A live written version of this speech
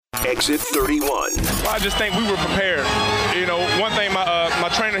Exit 31. Well, I just think we were prepared. You know, one thing my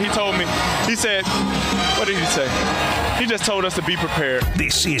trainer, he told me, he said, what did he say? He just told us to be prepared.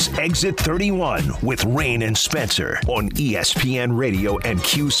 This is Exit 31 with Rain and Spencer on ESPN Radio and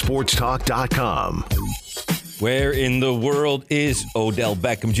QSportsTalk.com. Where in the world is Odell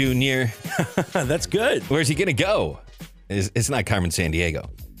Beckham Jr.? That's good. Where's he going to go? It's not Carmen Sandiego.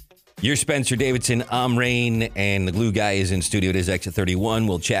 You're Spencer Davidson. I'm Rain, and the glue guy is in studio. It is Exit 31.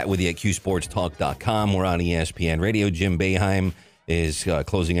 We'll chat with you at QSportsTalk.com. We're on ESPN Radio. Jim Boeheim is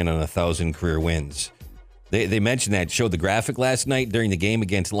closing in on 1,000 career wins. They mentioned that, showed the graphic last night during the game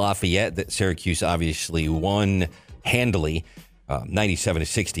against Lafayette that Syracuse obviously won handily,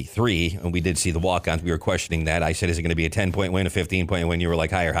 97-63. And we did see the walk-ons. We were questioning that. I said, is it going to be a 10-point win, a 15-point win? You were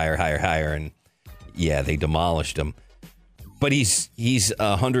like, higher. And yeah, they demolished them. But he's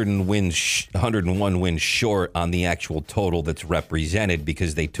 101 wins short on the actual total that's represented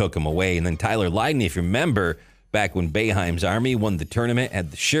because they took him away. And then Tyler Lydon, if you remember, back when Boeheim's Army won the tournament,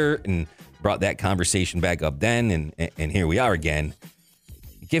 had the shirt and brought that conversation back up then, and here we are again.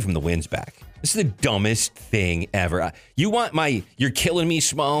 Give him the wins back. This is the dumbest thing ever. You're killing me,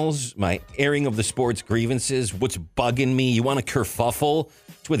 Smalls, my airing of the sports grievances, what's bugging me. You want a kerfuffle?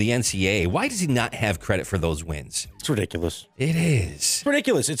 It's with the NCAA. Why does he not have credit for those wins? It's ridiculous. It is. It's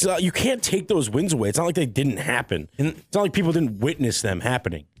ridiculous. It's you can't take those wins away. It's not like they didn't happen. It's not like people didn't witness them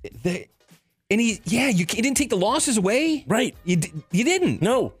happening. You didn't take the losses away. Right. You didn't.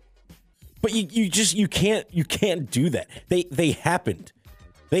 No. But you can't do that. They happened.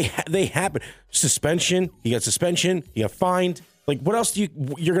 They happened. Suspension. You got suspension. You got fined. Like, what else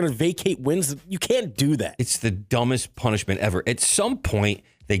you're going to vacate wins? You can't do that. It's the dumbest punishment ever. At some point,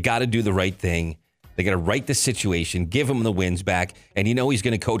 they got to do the right thing. They got to right the situation, give him the wins back. And you know he's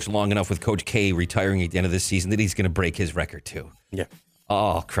going to coach long enough with Coach K retiring at the end of this season that he's going to break his record too. Yeah.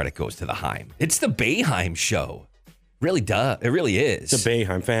 Oh, credit goes to the Heim. It's the Boeheim show. Really, it really is. The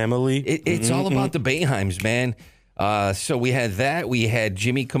Boeheim family. It's all about the Boeheims, man. So we had that. We had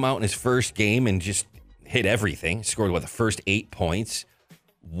Jimmy come out in his first game and just hit everything. Scored, the first 8 points.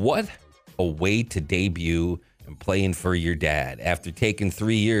 What a way to debut and playing for your dad. After taking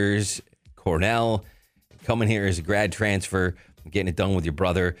 3 years, Cornell, coming here as a grad transfer, getting it done with your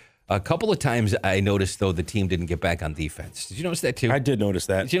brother. A couple of times I noticed, though, the team didn't get back on defense. Did you notice that, too? I did notice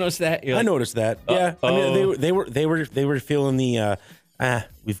that. Did you notice that? I noticed that. Yeah. I mean, they were feeling the,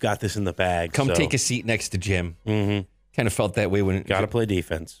 we've got this in the bag. Take a seat next to Jim. Mm-hmm. Kind of felt that way when got to play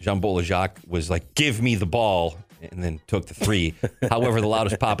defense. Jean-Paul Jacques was like, give me the ball, and then took the three. However, the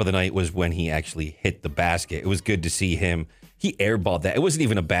loudest pop of the night was when he actually hit the basket. It was good to see him. He airballed that. It wasn't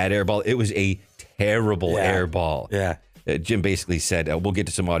even a bad airball. It was a terrible airball. Yeah. Jim basically said, we'll get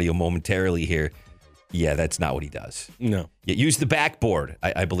to some audio momentarily here. Yeah, that's not what he does. No. Yeah, use the backboard,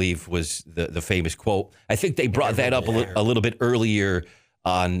 I believe, was the famous quote. I think they brought that up a little bit earlier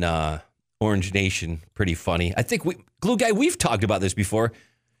on Orange Nation. Pretty funny. I think Glue Guy, we've talked about this before.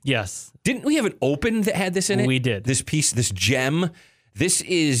 Yes. Didn't we have an open that had this in it? We did. This piece, this gem. This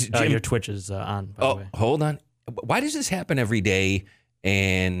is Jim. Your Twitch is on, by the way. Hold on. Why does this happen every day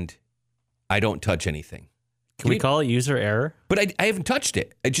and I don't touch anything? Can we call it user error? But I haven't touched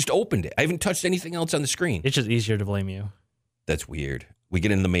it. I just opened it. I haven't touched anything else on the screen. It's just easier to blame you. That's weird. We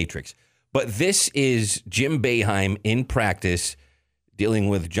get into the Matrix. But this is Jim Boeheim in practice dealing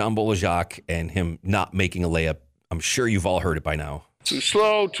with Jean-Paul Jacques and him not making a layup. I'm sure you've all heard it by now. Too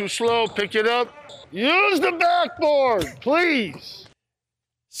slow. Pick it up. Use the backboard, please.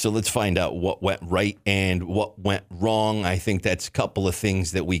 So let's find out what went right and what went wrong. I think that's a couple of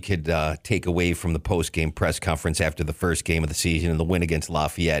things that we could take away from the post-game press conference after the first game of the season and the win against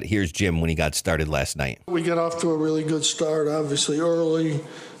Lafayette. Here's Jim when he got started last night. We got off to a really good start, obviously early.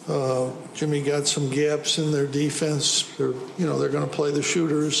 Jimmy got some gaps in their defense. They're going to play the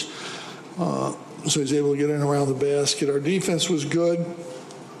shooters. So he's able to get in around the basket. Our defense was good.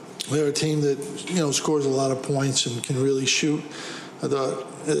 They're a team that, scores a lot of points and can really shoot. I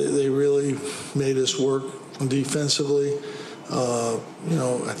thought they really made us work defensively.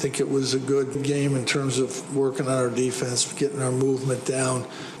 I think it was a good game in terms of working on our defense, getting our movement down.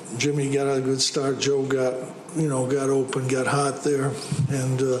 Jimmy got a good start. Joe got open, got hot there.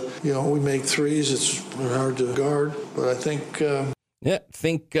 And, we make threes. It's hard to guard. But I think...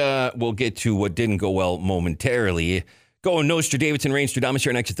 we'll get to what didn't go well momentarily. Going Nostra Davidson, Rain Stradamus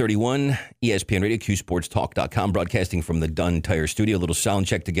here on Exit 31, ESPN Radio, QSportsTalk.com, broadcasting from the Dunn Tire Studio. A little sound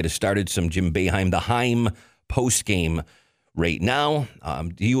check to get us started. Some Jim Boeheim, the Heim post-game right now.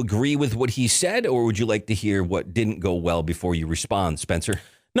 Do you agree with what he said, or would you like to hear what didn't go well before you respond, Spencer?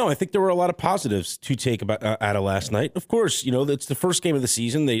 No, I think there were a lot of positives to take out of last night. Of course, it's the first game of the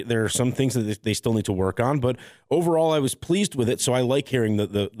season. There are some things that they still need to work on, but overall, I was pleased with it. So I like hearing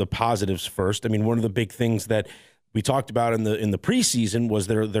the positives first. I mean, one of the big things that we talked about in the preseason was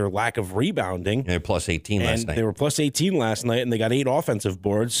their lack of rebounding. They're plus 18 last night. They were plus 18 last night, and they got 8 offensive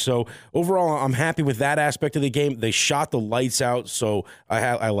boards. So overall, I'm happy with that aspect of the game. They shot the lights out, so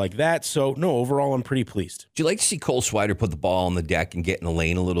I like that. So, no, overall, I'm pretty pleased. Do you like to see Cole Swider put the ball on the deck and get in the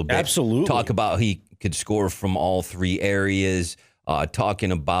lane a little bit? Absolutely. Talk about he could score from all 3 areas,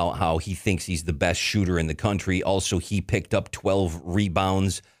 talking about how he thinks he's the best shooter in the country. Also, he picked up 12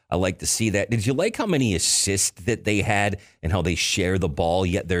 rebounds. I like to see that. Did you like how many assists that they had and how they share the ball,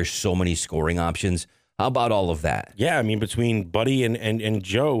 yet there's so many scoring options? How about all of that? Yeah, I mean, between Buddy and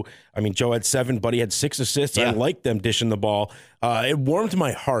Joe, I mean, Joe had 7, Buddy had 6 assists. Yeah. I liked them dishing the ball. It warmed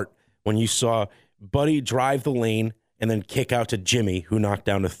my heart when you saw Buddy drive the lane and then kick out to Jimmy, who knocked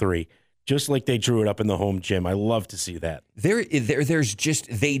down a 3, just like they drew it up in the home gym. I love to see that.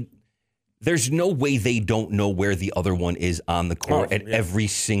 There's no way they don't know where the other one is on the court at every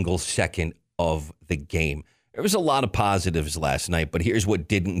single second of the game. There was a lot of positives last night, but here's what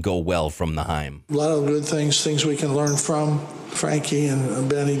didn't go well from the Heim. A lot of good things we can learn from. Frankie and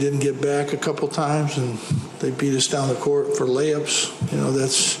Benny didn't get back a couple times, and they beat us down the court for layups.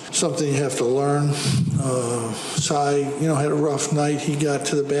 That's something you have to learn. Cy, had a rough night. He got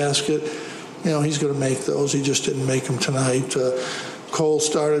to the basket. He's going to make those. He just didn't make them tonight. Cole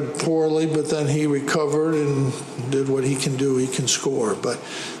started poorly, but then he recovered and did what he can do. He can score. But,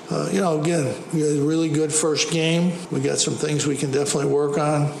 again, we had a really good first game. We got some things we can definitely work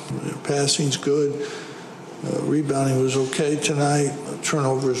on. Passing's good. Rebounding was okay tonight.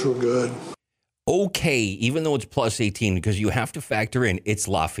 Turnovers were good. Okay, even though it's plus 18, because you have to factor in it's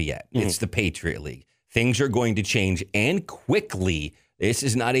Lafayette. Mm-hmm. It's the Patriot League. Things are going to change, and quickly. This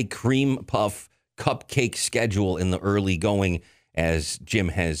is not a cream puff cupcake schedule in the early going, as Jim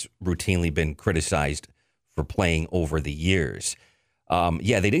has routinely been criticized for playing over the years. They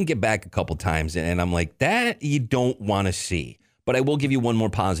didn't get back a couple times, and I'm like, that you don't want to see. But I will give you one more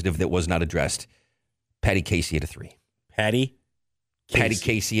positive that was not addressed. Patty Casey at a 3. Patty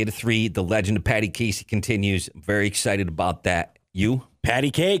Casey at a 3. The legend of Patty Casey continues. I'm very excited about that. You?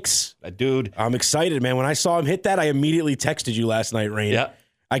 Patty Cakes. Dude. I'm excited, man. When I saw him hit that, I immediately texted you last night, Rain. Yeah.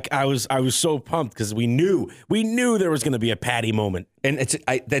 I was so pumped because we knew there was going to be a Patty moment. And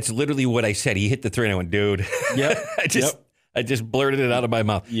that's literally what I said. He hit the 3 and I went, dude. Yep. I just blurted it out of my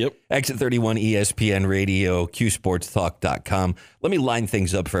mouth. Yep. Exit 31 ESPN Radio, QSportsTalk.com. Let me line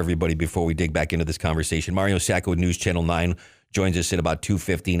things up for everybody before we dig back into this conversation. Mario Sacco with News Channel 9 joins us at about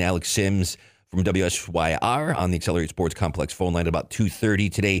 2:15. Alex Sims from WSYR on the Accelerate Sports Complex phone line at about 2:30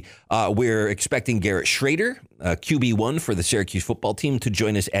 today. We're expecting Garrett Schrader, QB1 for the Syracuse football team, to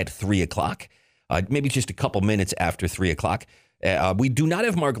join us at 3 o'clock, maybe just a couple minutes after 3 o'clock. We do not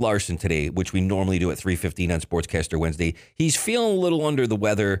have Mark Larson today, which we normally do at 3:15 on Sportscaster Wednesday. He's feeling a little under the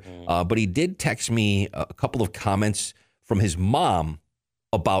weather, but he did text me a couple of comments from his mom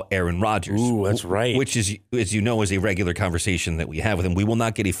about Aaron Rodgers. Ooh, that's right. Which is, as you know, is a regular conversation that we have with him. We will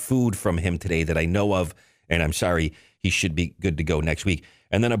not get a food from him today that I know of, and I'm sorry, he should be good to go next week.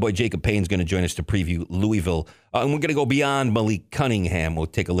 And then our boy Jacob Payne's going to join us to preview Louisville. And we're going to go beyond Malik Cunningham. We'll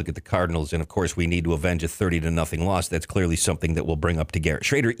take a look at the Cardinals, and of course, we need to avenge a 30-0 loss. That's clearly something that we'll bring up to Garrett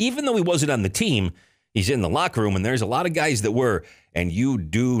Schrader. Even though he wasn't on the team, he's in the locker room, and there's a lot of guys that were, and you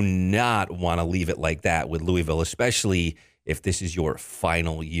do not want to leave it like that with Louisville, especially if this is your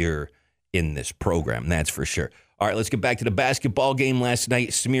final year in this program. That's for sure. All right, let's get back to the basketball game last night.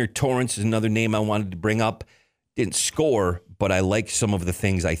 Samir Torrance is another name I wanted to bring up. Didn't score, but I like some of the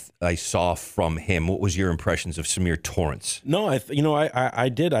things I saw from him. What was your impressions of Samir Torrance? No, I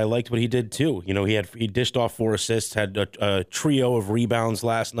did. I liked what he did too. He dished off 4 assists, had a trio of rebounds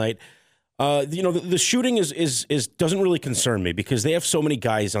last night. The shooting is doesn't really concern me because they have so many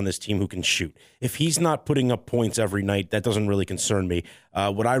guys on this team who can shoot. If he's not putting up points every night, that doesn't really concern me.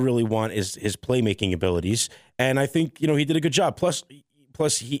 What I really want is his playmaking abilities, and I think he did a good job. Plus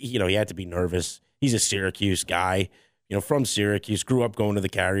he had to be nervous. He's a Syracuse guy, from Syracuse, grew up going to the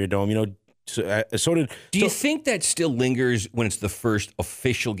Carrier Dome. Do you think that still lingers when it's the first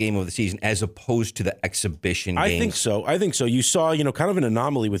official game of the season as opposed to the exhibition games? I think so. You saw, kind of an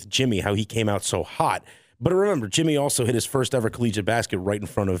anomaly with Jimmy, how he came out so hot. But remember, Jimmy also hit his first ever collegiate basket right in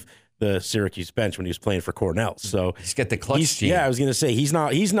front of the Syracuse bench when he was playing for Cornell. So he's got the clutch gene. Yeah, I was going to say he's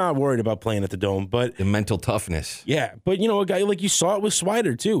not worried about playing at the Dome, but the mental toughness. Yeah, but a guy like you saw it with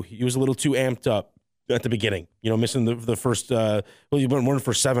Swider too. He was a little too amped up. at the beginning. Missing the first. You went 1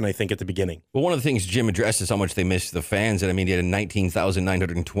 for 7, I think, at the beginning. Well, one of the things Jim addressed is how much they missed the fans. And I mean, he had a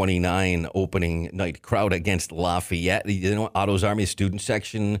 19,929 opening night crowd against Lafayette. Otto's Army student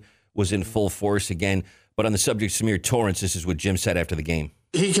section was in full force again. But on the subject of Samir Torrance, this is what Jim said after the game.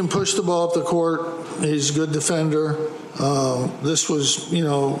 He can push the ball up the court. He's a good defender. This was,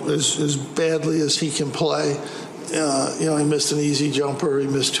 as badly as he can play. He missed an easy jumper. He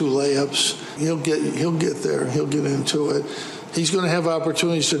missed 2 layups. He'll get there. He'll get into it. He's going to have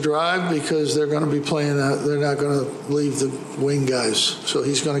opportunities to drive because they're going to be playing. They're not going to leave the wing guys. So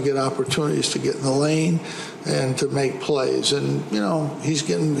he's going to get opportunities to get in the lane and to make plays. And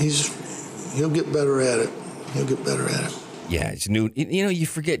he'll get better at it. He'll get better at it. Yeah, it's new. You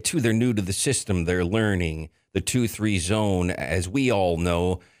forget, too, they're new to the system. They're learning the 2-3 zone. As we all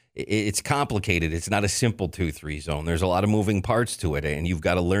know, it's complicated. It's not a simple 2-3 zone. There's a lot of moving parts to it, and you've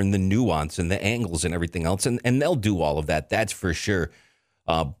got to learn the nuance and the angles and everything else, and they'll do all of that. That's for sure.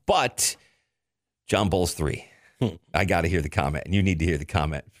 But John Bowles 3. I got to hear the comment, and you need to hear the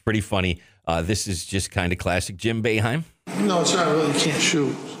comment. Pretty funny. This is just kind of classic Jim Boeheim. No, it's not really. He can't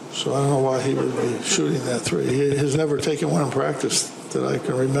shoot. So I don't know why he would be shooting that 3. He has never taken one in practice that I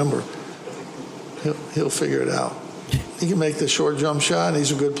can remember. He'll figure it out. He can make the short jump shot.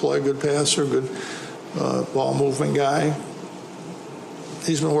 He's a good player, good passer, good ball movement guy.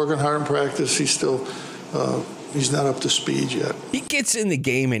 He's been working hard in practice. He's still he's not up to speed yet. He gets in the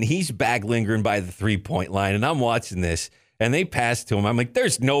game, and he's back lingering by the 3-point line, and I'm watching this, and they pass to him. I'm like,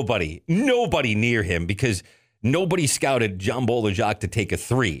 there's nobody near him because nobody scouted John Bolajak to take a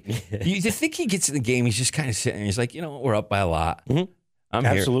 3. You think he gets in the game, he's just kind of sitting there. He's like, we're up by a lot. Mm-hmm. I'm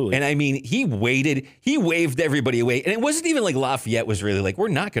Absolutely. here. And I mean, he waved everybody away. And it wasn't even like Lafayette was really like, we're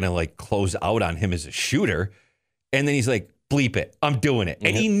not going to close out on him as a shooter. And then he's like, bleep it. I'm doing it.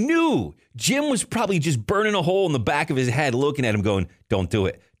 And he knew Jim was probably just burning a hole in the back of his head, looking at him going, don't do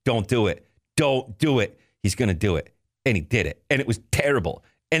it. Don't do it. Don't do it. He's going to do it. And he did it. And it was terrible.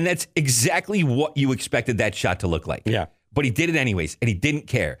 And that's exactly what you expected that shot to look like. Yeah. But he did it anyways, and he didn't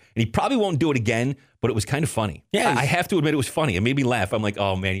care. And he probably won't do it again, but it was kind of funny. Yeah. I have to admit it was funny. It made me laugh. I'm like,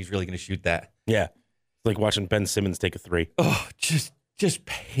 oh, man, he's really going to shoot that. Yeah. It's like watching Ben Simmons take a 3. Oh, just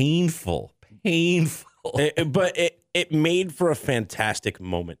painful. But it made for a fantastic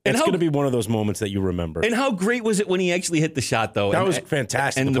moment. It's going to be one of those moments that you remember. And how great was it when he actually hit the shot, though? That was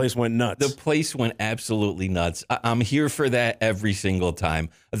fantastic. And the place went nuts. The place went absolutely nuts. I'm here for that every single time.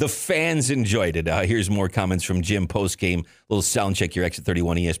 The fans enjoyed it. Here's more comments from Jim post-game. Little sound check, your Exit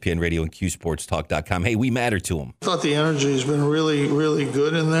 31, ESPN Radio, and QSportsTalk.com. Hey, we matter to him. I thought the energy has been really, really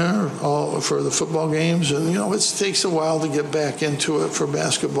good in there for the football games. And, it takes a while to get back into it for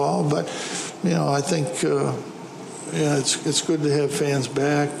basketball. But, I think... it's good to have fans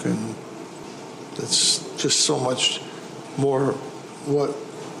back, and it's just so much more what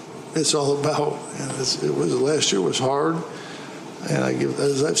it's all about. And last year was hard, and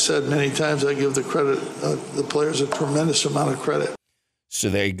as I've said many times, I give the players a tremendous amount of credit. So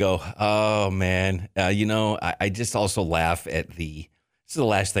there you go. Oh man, I just also laugh at this is the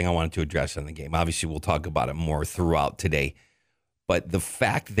last thing I wanted to address on the game. Obviously, we'll talk about it more throughout today, but the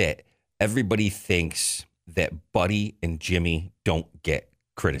fact that everybody thinks that Buddy and Jimmy don't get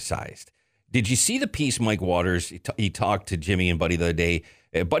criticized. Did you see the piece Mike Waters, he talked to Jimmy and Buddy the other day.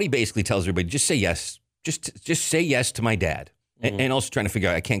 Buddy basically tells everybody, just say yes. Just say yes to my dad. Mm-hmm. And also trying to figure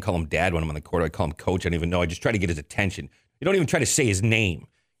out, I can't call him dad when I'm on the court. I call him coach. I don't even know. I just try to get his attention. You don't even try to say his name.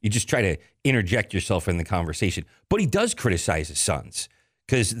 You just try to interject yourself in the conversation. But he does criticize his sons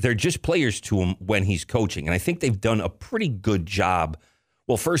because they're just players to him when he's coaching. And I think they've done a pretty good job.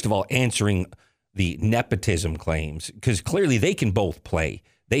 Well, first of all, answering the nepotism claims, because clearly they can both play.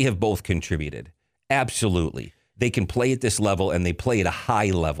 They have both contributed. Absolutely. They can play at this level, and they play at a high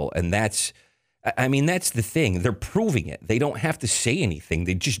level. And that's the thing. They're proving it. They don't have to say anything.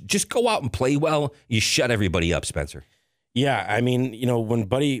 They just go out and play well. You shut everybody up, Spencer. Yeah, when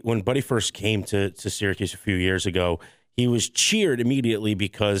Buddy first came to Syracuse a few years ago, he was cheered immediately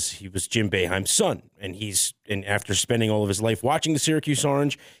because he was Jim Boeheim's son. And after spending all of his life watching the Syracuse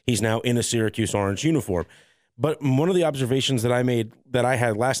Orange, he's now in a Syracuse Orange uniform. But one of the observations that I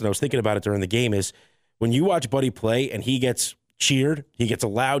had last night, I was thinking about it during the game, is when you watch Buddy play and he gets cheered, he gets a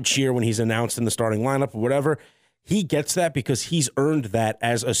loud cheer when he's announced in the starting lineup or whatever, he gets that because he's earned that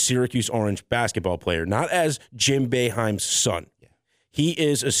as a Syracuse Orange basketball player, not as Jim Boeheim's son. He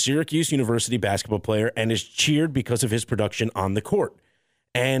is a Syracuse University basketball player and is cheered because of his production on the court.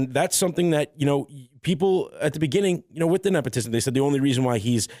 And that's something that, people at the beginning, with the nepotism, they said the only reason why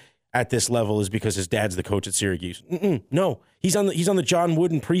he's at this level is because his dad's the coach at Syracuse. No, he's on the John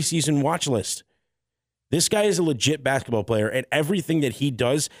Wooden preseason watch list. This guy is a legit basketball player, and everything that he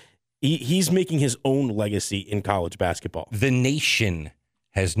does, he's making his own legacy in college basketball. The nation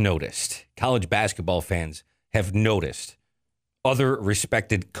has noticed. College basketball fans have noticed. Other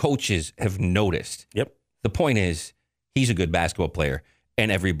respected coaches have noticed. Yep. The point is, he's a good basketball player, and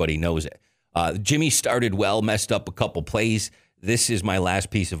everybody knows it. Jimmy started well, messed up a couple plays. This is my last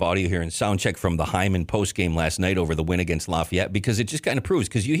piece of audio here in Soundcheck from the Hyman postgame last night over the win against Lafayette, because it just kind of proves,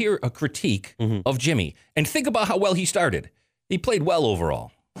 because you hear a critique of Jimmy, and think about how well he started. He played well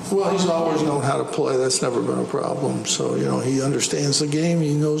overall. Well, he's always known how to play. That's never been a problem. So, he understands the game.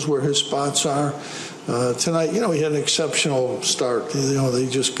 He knows where his spots are. Tonight, he had an exceptional start. They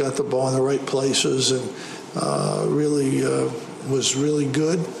just got the ball in the right places and really was really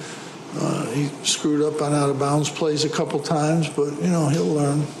good. He screwed up on out-of-bounds plays a couple times, but, he'll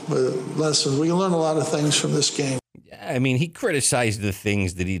learn lessons. We can learn a lot of things from this game. I mean, he criticized the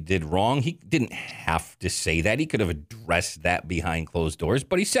things that he did wrong. He didn't have to say that. He could have addressed that behind closed doors,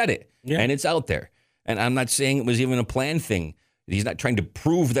 but he said it, and it's out there. And I'm not saying it was even a planned thing. He's not trying to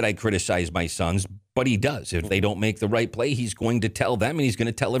prove that I criticize my sons, but he does. If they don't make the right play, he's going to tell them, and he's going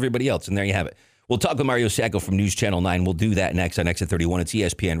to tell everybody else. And there you have it. We'll talk with Mario Sacco from News Channel 9. We'll do that next on Exit 31. It's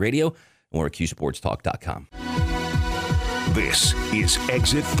ESPN Radio, and we're at QSportsTalk.com. This is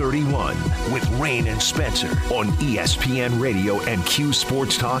Exit 31 with Rain and Spencer on ESPN Radio and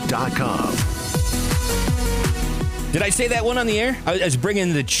QSportsTalk.com. Did I say that one on the air? I was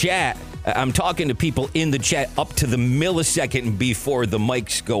bringing the chat. I'm talking to people in the chat up to the millisecond before the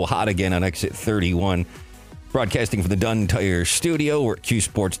mics go hot again on Exit 31. Broadcasting from the Dunn Tire Studio. We're at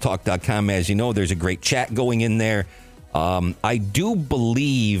QSportsTalk.com. As you know, there's a great chat going in there. I do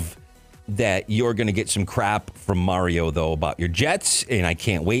believe that you're going to get some crap from Mario, though, about your Jets, and I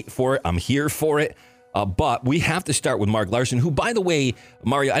can't wait for it. I'm here for it. But we have to start with Mark Larson, who, by the way,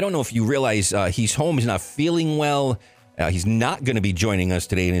 Mario, I don't know if you realize he's home. He's not feeling well. He's not going to be joining us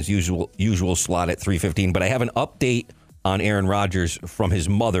today in his usual slot at 3:15. But I have an update on Aaron Rodgers from his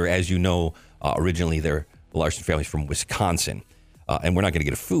mother. As you know, originally the Larson family's from Wisconsin, and we're not going to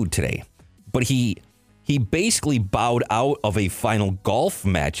get a food today. But he basically bowed out of a final golf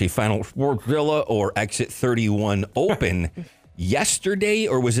match, a final Sportzilla or Exit 31 Open yesterday,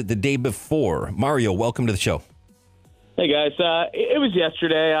 or was it the day before? Mario, welcome to the show. Hey, guys. It was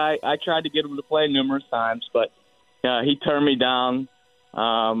yesterday. I tried to get him to play numerous times, but he turned me down.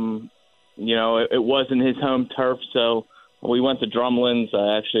 It wasn't his home turf, so we went to Drumlins.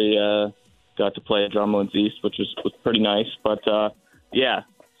 I actually got to play at Drumlins East, which was pretty nice. But,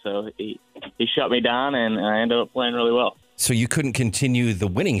 so he shut me down, and I ended up playing really well. So you couldn't continue the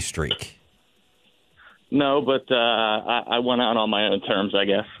winning streak? No, but I went out on my own terms, I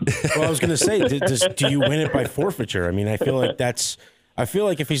guess. Well, I was going to say, do you win it by forfeiture? I mean, I feel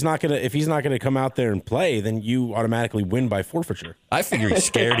like if he's not gonna come out there and play, then you automatically win by forfeiture. I figure he's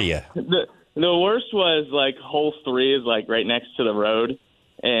scared of you. The worst was hole 3 is right next to the road,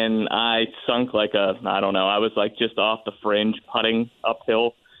 and I sunk I was just off the fringe putting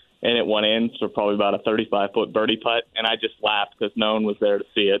uphill. And it went in, so probably about a 35-foot birdie putt. And I just laughed because no one was there to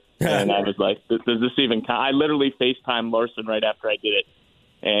see it. And I was like, does this even count? I literally FaceTimed Larson right after I did it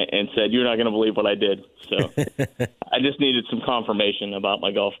and said, you're not going to believe what I did. So I just needed some confirmation about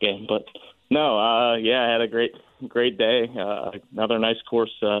my golf game. But no, I had a great day. Another nice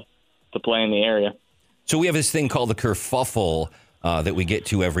course to play in the area. So we have this thing called the kerfuffle that we get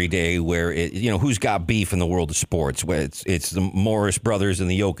to every day, where who's got beef in the world of sports. It's the Morris brothers and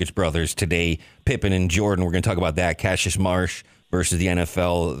the Jokic brothers today. Pippen and Jordan. We're going to talk about that. Cassius Marsh versus the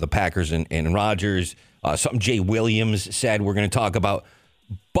NFL, the Packers and Rodgers. Something Jay Williams said we're going to talk about.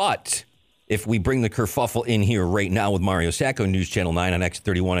 But if we bring the kerfuffle in here right now with Mario Sacco, News Channel 9 on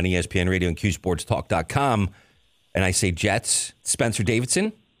X31 on ESPN Radio and QSportsTalk.com, and I say Jets, Spencer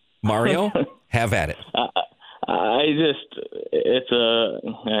Davidson, Mario, have at it.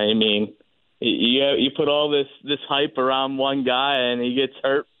 You put all this hype around one guy and he gets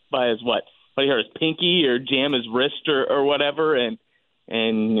hurt by his his pinky or jam his wrist or whatever, and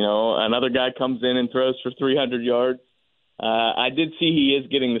another guy comes in and throws for 300 yards. I did see he is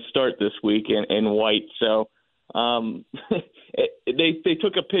getting the start this week in White, so they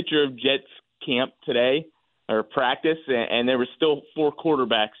took a picture of Jets camp today or practice, and there were still 4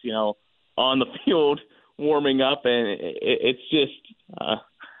 quarterbacks, on the field warming up, and it's just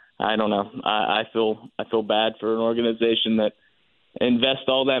I don't know. I feel bad for an organization that invests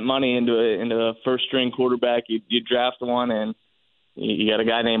all that money into a first string quarterback. You draft one, and you got a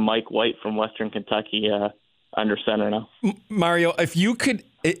guy named Mike White from Western Kentucky under center now. Mario, if you could,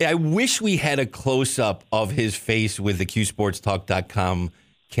 I wish we had a close up of his face with the QSportsTalk.com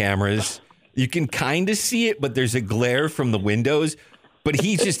cameras. You can kind of see it, but there's a glare from the windows. But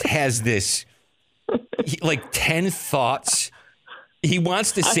he just has this, like 10 thoughts. He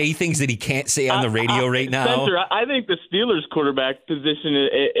wants to say things that he can't say on the radio right now. Spencer, I think the Steelers quarterback position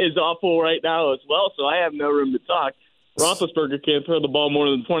is awful right now as well, so I have no room to talk. Roethlisberger can't throw the ball more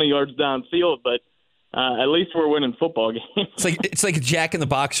than 20 yards downfield, but at least we're winning football games. It's like a Jack in the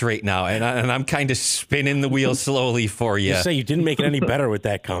Box right now, and I'm kind of spinning the wheel slowly for you. You say you didn't make it any better with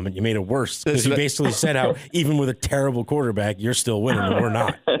that comment. You made it worse because you basically said how even with a terrible quarterback, you're still winning, and we're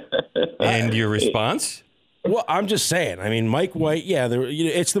not. And your response? Well, I'm just saying. I mean, Mike White,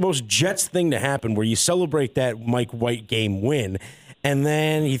 it's the most Jets thing to happen where you celebrate that Mike White game win, and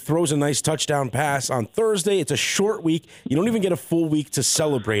then he throws a nice touchdown pass on Thursday. It's a short week. You don't even get a full week to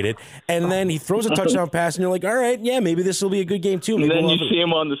celebrate it. And then he throws a touchdown pass, and you're like, all right, yeah, maybe this will be a good game too. Maybe and then you see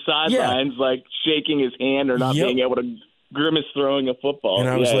him on the sidelines, like shaking his hand or not being able to grimace throwing a football. And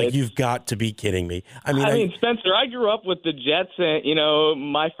I was like, you've got to be kidding me. I mean, Spencer, I grew up with the Jets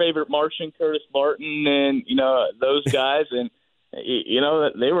and, my favorite Martian, Curtis Martin, and, those guys. And,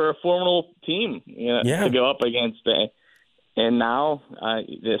 they were a formidable team to go up against. And now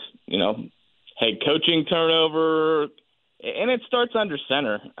this, head coaching turnover, and it starts under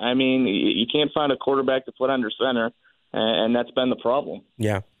center. I mean, you can't find a quarterback to put under center, and that's been the problem.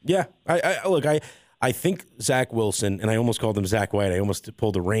 Yeah. I think Zach Wilson, and I almost called him Zach White. I almost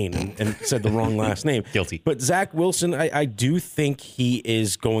pulled a Rain and said the wrong last name. Guilty. But Zach Wilson, I do think he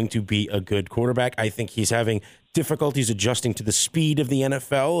is going to be a good quarterback. I think he's having difficulties adjusting to the speed of the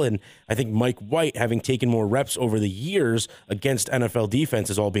NFL, and I think Mike White, having taken more reps over the years against NFL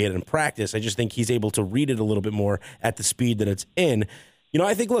defenses, albeit in practice, I just think he's able to read it a little bit more at the speed that it's in.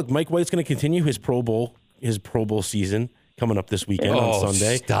 I think, look, Mike White's going to continue his Pro Bowl season coming up this weekend on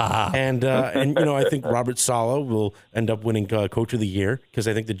Sunday. Stop. And I think Robert Saleh will end up winning Coach of the Year because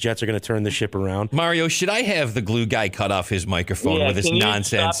I think the Jets are going to turn the ship around. Mario, should I have the glue guy cut off his microphone with his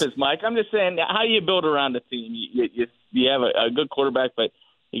nonsense? Stop his mic. I'm just saying, how do you build around a team? You have a good quarterback, but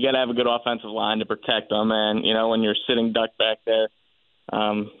you got to have a good offensive line to protect them. And, when you're sitting duck back there,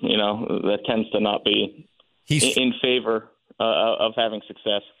 that tends to not be in favor of having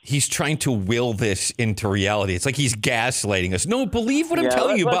success. He's trying to will this into reality. It's like he's gaslighting us. No, believe what I'm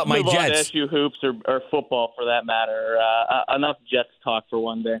telling you about my Jets. Let's move on to SU hoops or football for that matter. Enough Jets talk for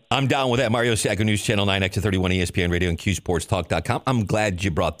one day. I'm down with that. Mario Sacco, News Channel 9, X31 ESPN Radio and QSportsTalk.com. I'm glad you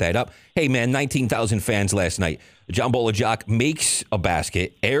brought that up. Hey, man, 19,000 fans last night. John Bolajak makes a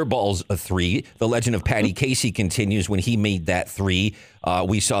basket, airballs a three. The legend of Patty Casey continues when he made that three.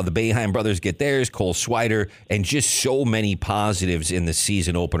 We saw the Boeheim brothers get theirs, Cole Swider, and just so many positives in the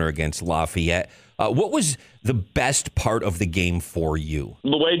season opener against Lafayette. What was the best part of the game for you?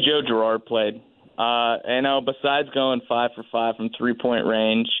 The way Joe Girard played. Besides going 5 for 5 from three-point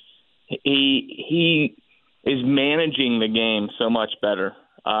range, he is managing the game so much better.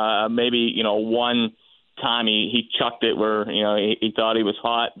 Maybe, one time he chucked it where, he thought he was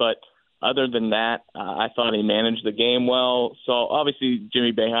hot. But other than that, I thought he managed the game well. So obviously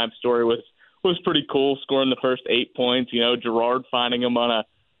Jimmy Boeheim's story was pretty cool, scoring the first 8 points. Girard finding him on a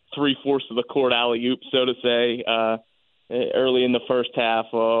 3/4 of the court alley-oop, so to say, early in the first half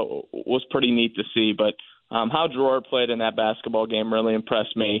was pretty neat to see. But how Girard played in that basketball game really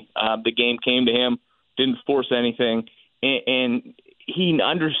impressed me. The game came to him, didn't force anything, and he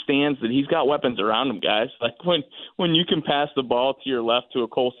understands that he's got weapons around him, guys. Like when you can pass the ball to your left to a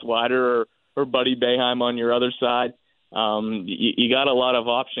Cole Swider or Buddy Boeheim on your other side, you got a lot of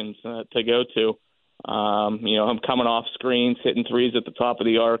options to go to. Him coming off screens, hitting threes at the top of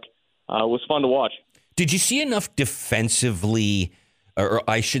the arc was fun to watch. Did you see enough defensively, or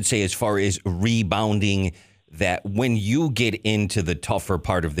I should say as far as rebounding, that when you get into the tougher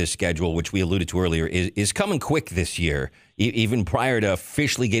part of this schedule, which we alluded to earlier, is coming quick this year, even prior to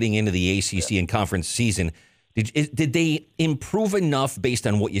officially getting into the ACC and conference season, did they improve enough based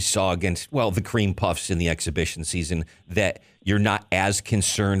on what you saw against, the Cream Puffs in the exhibition season, that you're not as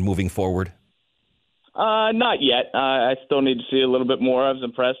concerned moving forward? Not yet. I still need to see a little bit more. I was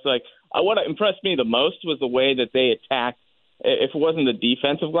impressed. What impressed me the most was the way that they attacked. If it wasn't the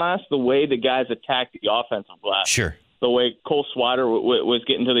defensive glass, the way the guys attacked the offensive glass. Sure. The way Cole Swider was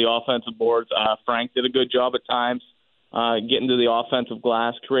getting to the offensive boards. Frank did a good job at times getting to the offensive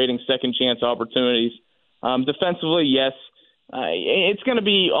glass, creating second chance opportunities. Defensively, yes, it's going to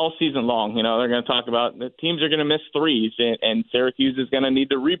be all season long. They're going to talk about the teams are going to miss threes, and Syracuse is going to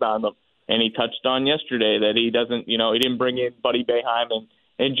need to rebound them. And he touched on yesterday that he didn't bring in Buddy Boeheim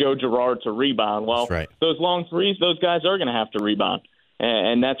and Joe Girard to rebound. Well, right. Those long threes, those guys are going to have to rebound.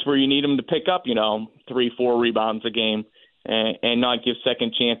 And that's where you need them to pick up, 3-4 rebounds a game. and not give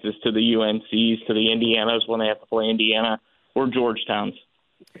second chances to the UNCs, to the Indianas when they have to play Indiana or Georgetowns.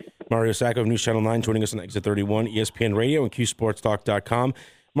 Mario Sacco of News Channel 9 joining us on Exit 31, ESPN Radio, and QSportsTalk.com.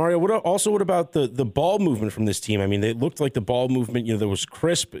 Mario, what about the ball movement from this team? I mean, they looked like the ball movement, there was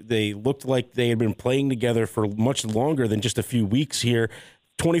crisp. They looked like they had been playing together for much longer than just a few weeks here.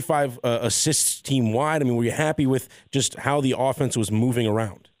 25 assists team-wide. I mean, were you happy with just how the offense was moving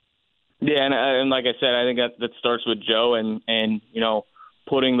around? Yeah, and like I said, I think that starts with Joe and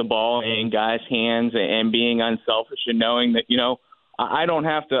putting the ball in guys' hands and being unselfish and knowing that, I don't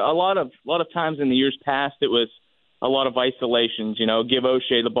have to. A lot of times in the years past, it was a lot of isolations. Give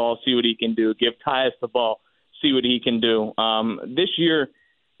O'Shea the ball, see what he can do. Give Tyus the ball, see what he can do. This year,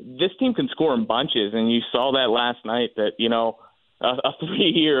 this team can score in bunches, and you saw that last night. That a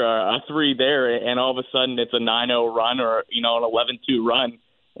 3 here, a 3 there, and all of a sudden it's a 9-0 run or an 11-2 run,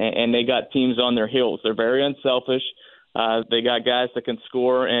 and they got teams on their heels. They're very unselfish. They got guys that can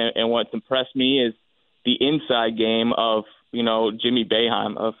score, and what's impressed me is the inside game of Jimmy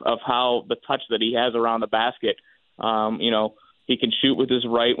Boeheim, of how the touch that he has around the basket. He can shoot with his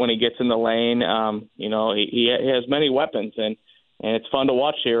right when he gets in the lane. He has many weapons, and it's fun to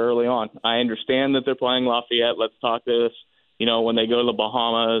watch here early on. I understand that they're playing Lafayette. Let's talk this, when they go to the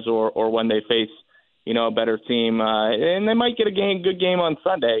Bahamas or when they face, a better team. And they might get a good game on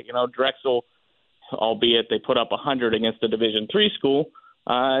Sunday. Drexel, albeit they put up 100 against a Division III school,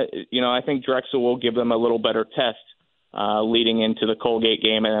 I think Drexel will give them a little better test leading into the Colgate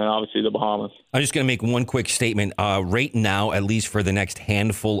game and then obviously the Bahamas. I'm just going to make one quick statement. Right now, at least for the next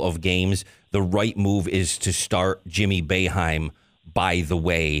handful of games, the right move is to start Jimmy Boeheim, by the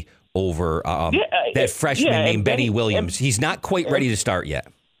way, over that freshman named Benny Williams. He's not quite ready to start yet.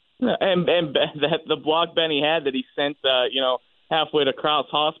 And the block Benny had that he sent, halfway to Krause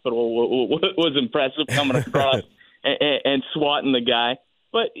Hospital was impressive, coming across and swatting the guy.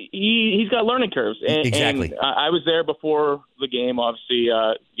 But he's got learning curves. Exactly. And I was there before the game, obviously,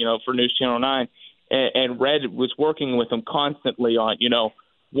 for News Channel 9. And Red was working with him constantly on,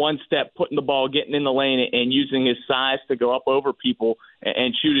 one step, putting the ball, getting in the lane, and using his size to go up over people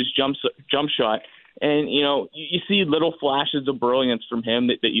and shoot his jump shot. And, you see little flashes of brilliance from him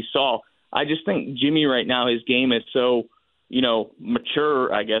that you saw. I just think Jimmy right now, his game is so,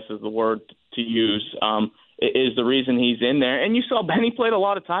 mature, I guess is the word to use, is the reason he's in there. And you saw Benny played a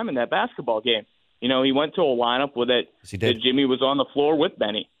lot of time in that basketball game. He went to a lineup with it that Jimmy was on the floor with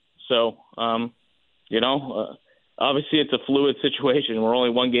Benny. So, obviously it's a fluid situation. We're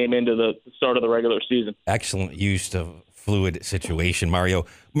only one game into the start of the regular season. Excellent use of fluid situation, Mario.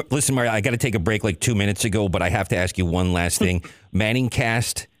 Listen, Mario, I got to take a break like 2 minutes ago, but I have to ask you one last thing. Manning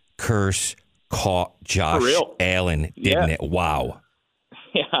cast curse caught Josh Allen, didn't it? Wow.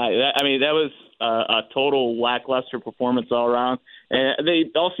 Yeah, that was a total lackluster performance all around. And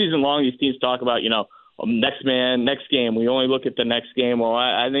all season long, these teams talk about, next man, next game. We only look at the next game. Well,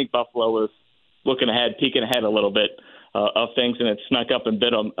 I think Buffalo was looking ahead, peeking ahead a little bit of things, and it snuck up and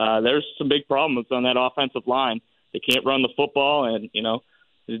bit them. There's some big problems on that offensive line. They can't run the football, and,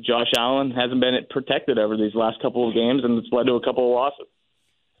 Josh Allen hasn't been protected over these last couple of games, and it's led to a couple of losses.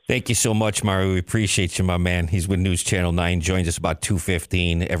 Thank you so much, Mario. We appreciate you, my man. He's with News Channel 9. Joins us about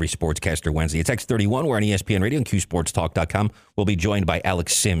 2:15 every Sportscaster Wednesday. It's X31. We're on ESPN Radio and QSportsTalk.com. We'll be joined by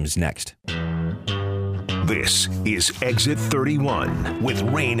Alex Sims next. This is Exit 31 with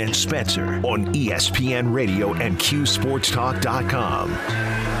Rain and Spencer on ESPN Radio and QSportsTalk.com.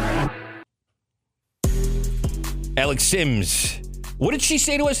 Alex Sims. What did she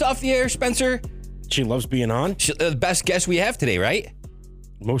say to us off the air, Spencer? She loves being on. The best guest we have today, right?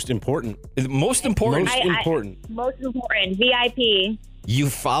 Most important. Most important. Most important. VIP. You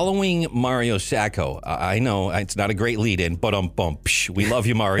following Mario Sacco. I know it's not a great lead-in, but we love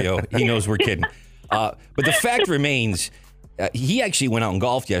you, Mario. He knows we're kidding. But the fact remains, he actually went out and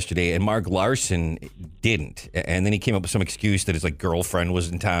golfed yesterday, and Mark Larson didn't. And then he came up with some excuse that his girlfriend was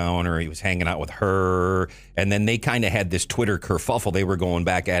in town or he was hanging out with her. And then they kind of had this Twitter kerfuffle. They were going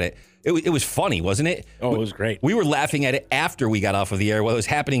back at it. It was funny, wasn't it? Oh, it was great. We were laughing at it after we got off of the air. Well, it was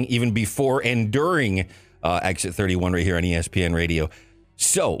happening even before and during Exit 31 right here on ESPN Radio.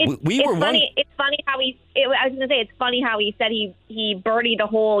 So we were funny. It's funny how I was going to say it's funny how he said he birdied a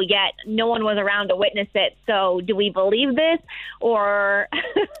hole, yet no one was around to witness it. So do we believe this or?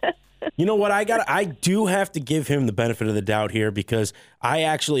 You know what? I do have to give him the benefit of the doubt here because I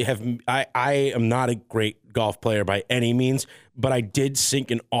actually I am not a great golf player by any means, but I did sink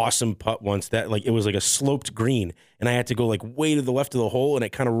an awesome putt once that it was like a sloped green, and I had to go way to the left of the hole, and it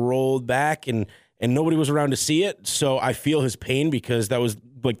kind of rolled back, and nobody was around to see it. So I feel his pain because that was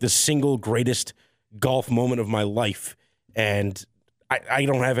the single greatest golf moment of my life. and I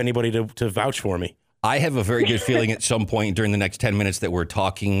don't have anybody to vouch for me. I have a very good feeling at some point during the next 10 minutes that we're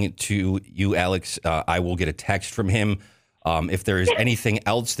talking to you, Alex. I will get a text from him. If there is anything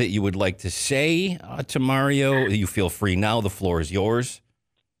else that you would like to say to Mario, you feel free now. The floor is yours.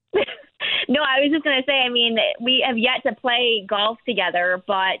 No, I was just going to say, I mean, we have yet to play golf together,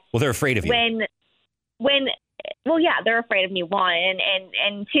 but... Well, they're afraid of you. Well, yeah, they're afraid of me, one.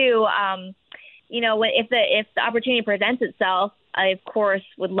 And two, you know, if the opportunity presents itself, I, of course,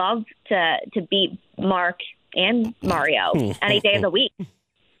 would love to beat Mark and Mario any day of the week. You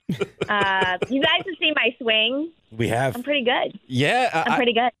guys have seen my swing. We have. I'm pretty good. Yeah. I'm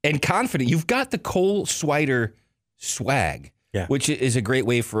pretty good. And confident. You've got the Cole Swider swag, which is a great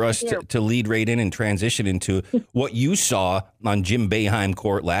way for us to lead right in and transition into what you saw on Jim Boeheim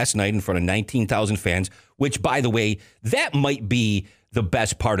Court last night in front of 19,000 fans, which, by the way, that might be the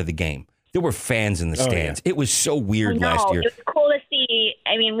best part of the game. There were fans in the stands. It was so weird last year. It was cool to see.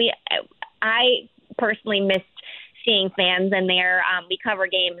 I mean, I personally missed seeing fans in there. We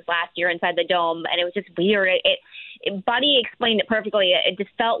covered games last year inside the Dome, and it was just weird. Buddy explained it perfectly. It just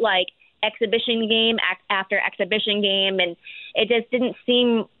felt like exhibition game after exhibition game, and it just didn't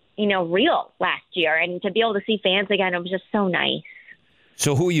seem, you know, real last year. And to be able to see fans again, it was just so nice.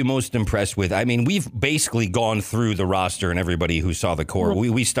 So who are you most impressed with? I mean, we've basically gone through the roster and everybody who saw the court.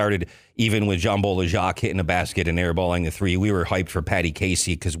 We started even with Jean-Paul Lejac hitting a basket and airballing the three. We were hyped for Patty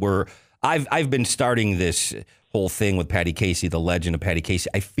Casey because I've been starting this whole thing with Patty Casey, the legend of Patty Casey.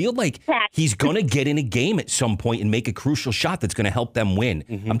 I feel like he's going to get in a game at some point and make a crucial shot that's going to help them win.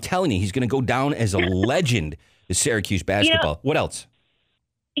 I'm telling you, he's going to go down as a legend in Syracuse basketball. You know, what else?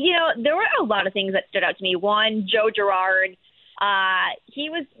 You know, there were a lot of things that stood out to me. One, Joe Girard. He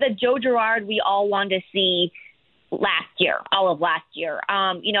was the Joe Girard we all wanted to see all of last year.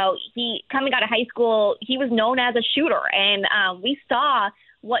 You know, he coming out of high school, he was known as a shooter, and we saw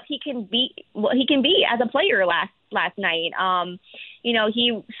what he can be as a player last night. You know,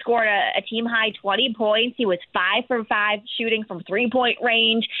 he scored a team high 20 points. He was 5 for 5 shooting from 3-point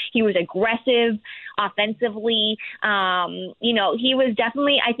range. He was aggressive offensively. You know, he was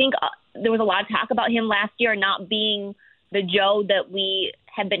definitely, I think there was a lot of talk about him last year not being the Joe that we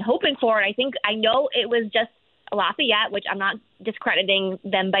had been hoping for. And I know it was just Lafayette, which I'm not discrediting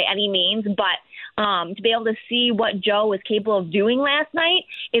them by any means, but to be able to see what Joe was capable of doing last night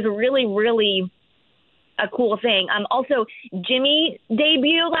is really, really a cool thing. Also, Jimmy's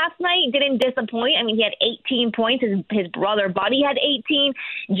debut last night didn't disappoint. I mean, he had 18 points. His brother Buddy had 18.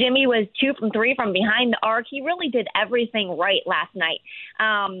 Jimmy was 2 from 3 from behind the arc. He really did everything right last night.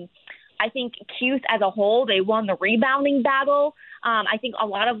 I think Cuse as a whole, they won the rebounding battle. I think a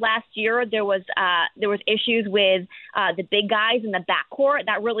lot of last year there was issues with the big guys in the backcourt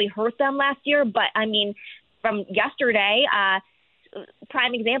that really hurt them last year. But I mean, from yesterday,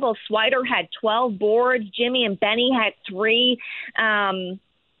 prime example, Swider had 12 boards. Jimmy and Benny had 3.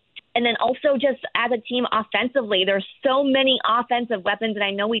 And then also just as a team offensively, there's so many offensive weapons. And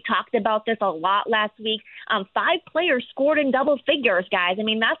I know we talked about this a lot last week. 5 players scored in double figures, guys. I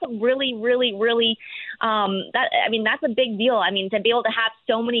mean, that's a really, really, really, that's a big deal. I mean, to be able to have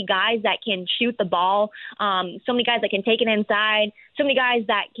so many guys that can shoot the ball, so many guys that can take it inside, so many guys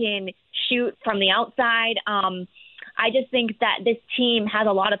that can shoot from the outside. I just think that this team has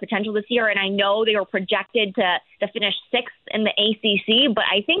a lot of potential this year, and I know they were projected to finish 6th in the ACC, but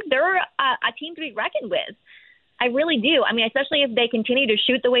I think they're a team to be reckoned with. I really do. I mean, especially if they continue to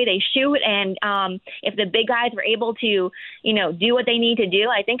shoot the way they shoot, and if the big guys were able to, you know, do what they need to do,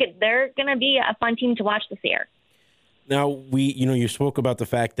 I think they're going to be a fun team to watch this year. Now, you spoke about the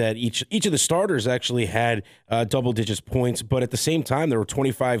fact that each of the starters actually had double digits points, but at the same time, there were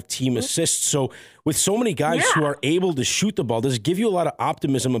 25 team assists. So with so many guys who are able to shoot the ball, does it give you a lot of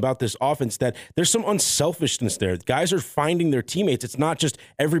optimism about this offense that there's some unselfishness there? Guys are finding their teammates. It's not just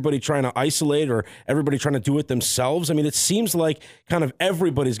everybody trying to isolate or everybody trying to do it themselves. I mean, it seems like kind of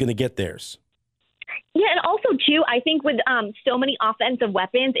everybody's going to get theirs. Yeah, and also, too, I think with so many offensive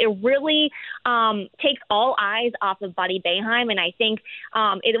weapons, it really takes all eyes off of Buddy Boeheim, and I think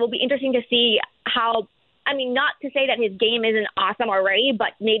it will be interesting to see how, I mean, not to say that his game isn't awesome already, but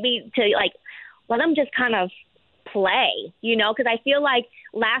maybe to, like, let him just kind of play, you know, because I feel like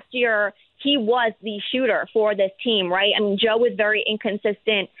last year he was the shooter for this team, right? I mean, Joe was very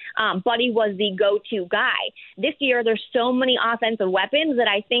inconsistent. Buddy was the go-to guy. This year, there's so many offensive weapons that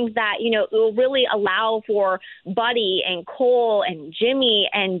I think that, you know, it will really allow for Buddy and Cole and Jimmy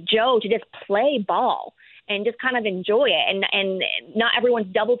and Joe to just play ball and just kind of enjoy it. And not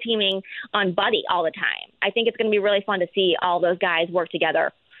everyone's double teaming on Buddy all the time. I think it's going to be really fun to see all those guys work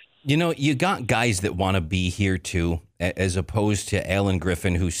together. You know, you got guys that want to be here too, as opposed to Alan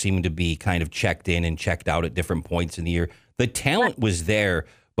Griffin, who seemed to be kind of checked in and checked out at different points in the year. The talent was there,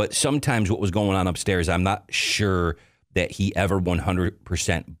 but sometimes what was going on upstairs, I'm not sure that he ever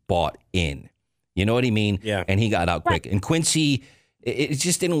 100% bought in. You know what I mean? Yeah. And he got out quick. And Quincy, it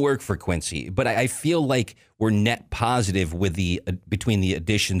just didn't work for Quincy. But I feel like we're net positive with between the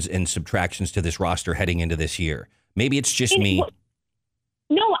additions and subtractions to this roster heading into this year. Maybe it's just me.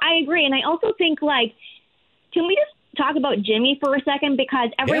 No, I agree. And I also think, can we just talk about Jimmy for a second? Because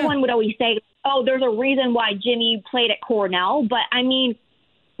everyone would always say, oh, there's a reason why Jimmy played at Cornell. But, I mean,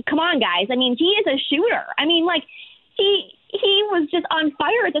 come on, guys. I mean, he is a shooter. I mean, he was just on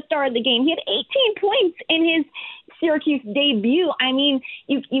fire at the start of the game. He had 18 points in his Syracuse debut. I mean,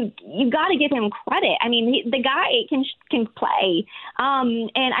 you got to give him credit. I mean, the guy can play.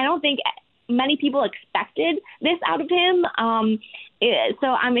 And I don't think many people expected this out of him. So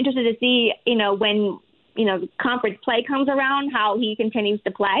I'm interested to see, when, conference play comes around, how he continues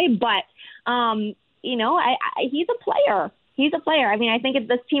to play. But, he's a player. He's a player. I mean, I think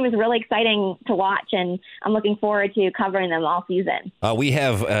this team is really exciting to watch, and I'm looking forward to covering them all season. We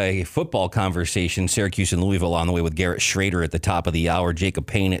have a football conversation, Syracuse and Louisville, on the way with Garrett Schrader at the top of the hour. Jacob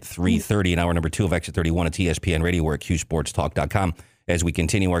Payne at 3:30 in hour number 2 of Exit 31 at ESPN Radio or at QSportsTalk.com as we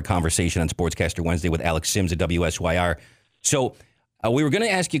continue our conversation on Sportscaster Wednesday with Alex Sims at WSYR. So we were going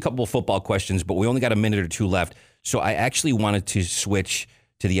to ask you a couple of football questions, but we only got a minute or two left. So I actually wanted to switch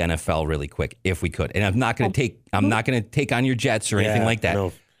to the NFL really quick, if we could. And I'm not going to take on your Jets or anything like that.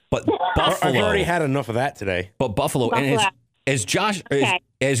 No. But Buffalo, I've already had enough of that today. But Buffalo. And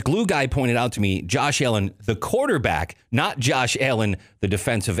as Glue Guy pointed out to me, Josh Allen, the quarterback, not Josh Allen, the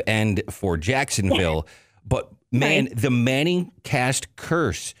defensive end for Jacksonville, but man, the Manning cast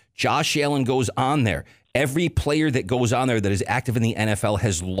curse. Josh Allen goes on there. Every player that goes on there that is active in the NFL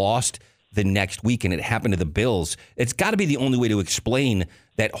has lost the next week, and it happened to the Bills. It's got to be the only way to explain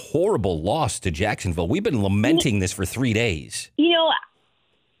that horrible loss to Jacksonville. We've been lamenting this for 3 days.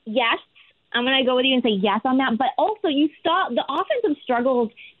 Yes, I'm going to go with you and say yes on that. But also, you saw the offensive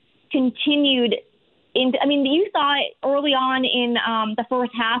struggles continued. You saw it early on in the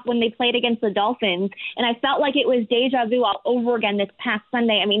first half when they played against the Dolphins, and I felt like it was deja vu all over again this past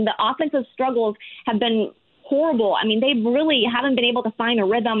Sunday. I mean, the offensive struggles have been horrible. I mean, they really haven't been able to find a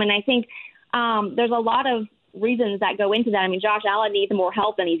rhythm, and I think there's a lot of reasons that go into that. I mean, Josh Allen needs more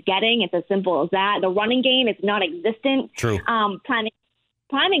help than he's getting. It's as simple as that. The running game is non-existent. True.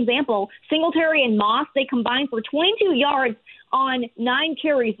 Prime example, Singletary and Moss, they combined for 22 yards on 9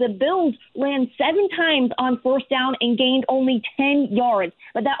 carries. The Bills ran 7 times on first down and gained only 10 yards.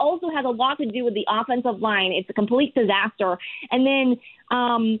 But that also has a lot to do with the offensive line. It's a complete disaster. And then,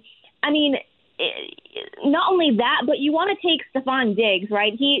 not only that, but you want to take Stephon Diggs,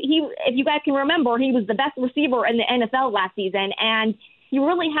 right? He, if you guys can remember, he was the best receiver in the NFL last season, and he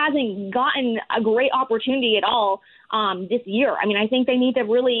really hasn't gotten a great opportunity at all this year. I mean, I think they need to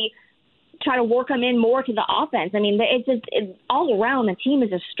really try to work him in more to the offense. I mean, it's all around the team is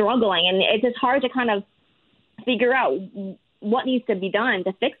just struggling, and it's just hard to kind of figure out what needs to be done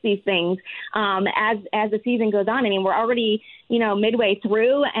to fix these things as the season goes on. I mean, we're already, midway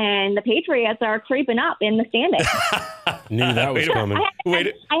through, and the Patriots are creeping up in the standings. Knew that was coming. I had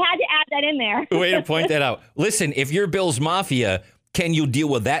to add that in there. Way to point that out. Listen, if you're Bills Mafia, can you deal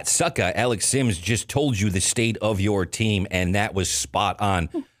with that sucker? Alex Sims just told you the state of your team, and that was spot on.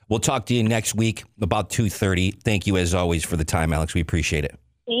 We'll talk to you next week about 2:30. Thank you, as always, for the time, Alex. We appreciate it.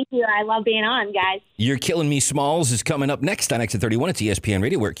 Thank you. I love being on, guys. You're Killing Me Smalls is coming up next on Exit 31. It's ESPN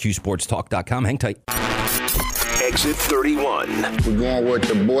Radio. We're at QSportsTalk.com. Hang tight. Exit 31. We're going with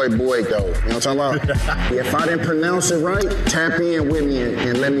the boy though. You know what I'm talking about? If I didn't pronounce it right, tap in with me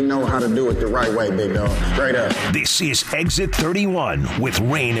and let me know how to do it the right way, big dog. Straight up. This is Exit 31 with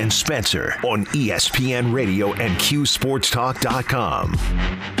Rain and Spencer on ESPN Radio and QSportsTalk.com.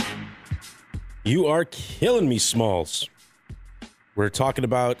 You are killing me, Smalls. We're talking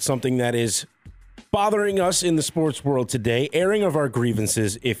about something that is bothering us in the sports world today, airing of our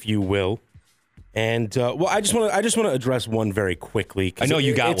grievances, if you will. And I just want to address one very quickly. I know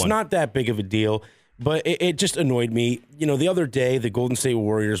you got one. It's not that big of a deal, but it just annoyed me. The other day the Golden State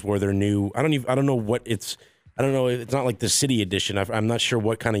Warriors wore their new. I don't know what it's. I don't know. It's not like the City Edition. I'm not sure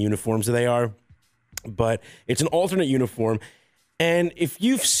what kind of uniforms they are, but it's an alternate uniform. And if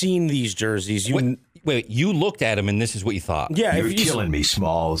you've seen these jerseys, Wait, you looked at them and this is what you thought. Yeah, You're killing me,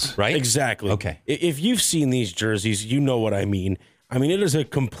 Smalls. Right? Exactly. Okay. If you've seen these jerseys, you know what I mean. I mean, it is a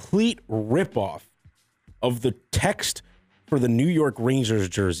complete ripoff of the text for the New York Rangers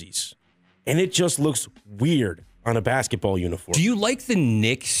jerseys. And it just looks weird. on a basketball uniform. Do you like the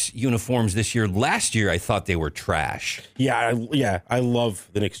Knicks uniforms this year? Last year, I thought they were trash. Yeah, I love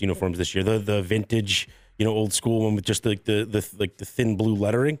the Knicks uniforms this year. The vintage, old school one with just the thin blue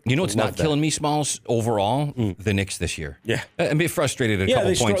lettering. You know what's not killing me, Smalls, overall? The Knicks this year. Yeah. I'm a bit frustrated at a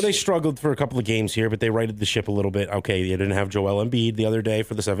couple points. They struggled for a couple of games here, but they righted the ship a little bit. Okay, they didn't have Joel Embiid the other day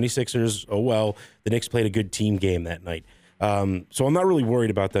for the 76ers. Oh, well. The Knicks played a good team game that night. So I'm not really worried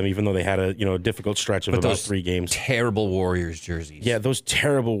about them, even though they had a difficult stretch of about 3 games. Terrible Warriors jerseys. Yeah, those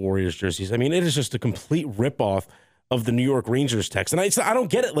terrible Warriors jerseys. I mean, it is just a complete ripoff of the New York Rangers text. And I don't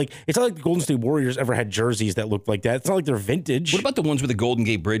get it. Like, it's not like the Golden State Warriors ever had jerseys that looked like that. It's not like they're vintage. What about the ones with the Golden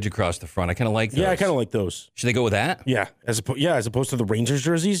Gate Bridge across the front? I kind of like those. Yeah, I kind of like those. Should they go with that? Yeah, as opposed to the Rangers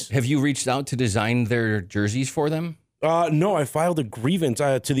jerseys. Have you reached out to design their jerseys for them? No, I filed a grievance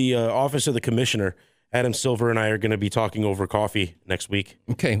to the office of the commissioner. Adam Silver and I are going to be talking over coffee next week.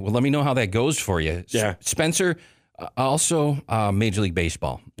 Okay, well, let me know how that goes for you. Yeah. Spencer, also Major League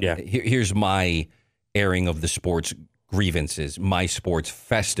Baseball. Yeah. Here's my airing of the sports grievances, my sports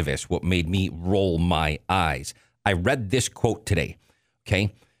festivus, what made me roll my eyes. I read this quote today,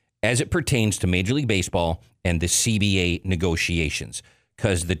 okay, as it pertains to Major League Baseball and the CBA negotiations,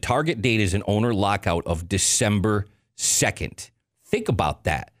 because the target date is an owner lockout of December 2nd. Think about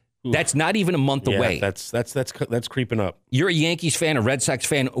that. That's not even a month away. That's creeping up. You're a Yankees fan, a Red Sox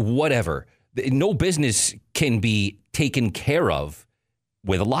fan, whatever. No business can be taken care of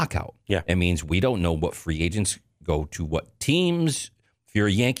with a lockout. Yeah. It means we don't know what free agents go to what teams. If you're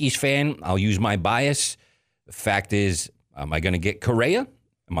a Yankees fan, I'll use my bias. The fact is, am I going to get Correa?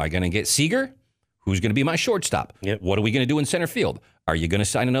 Am I going to get Seager? Who's going to be my shortstop? Yep. What are we going to do in center field? Are you going to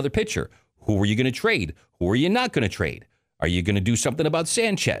sign another pitcher? Who are you going to trade? Who are you not going to trade? Are you going to do something about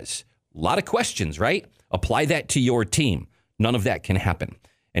Sanchez? A lot of questions, right? Apply that to your team. None of that can happen.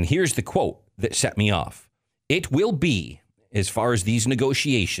 And here's the quote that set me off. It will be, as far as these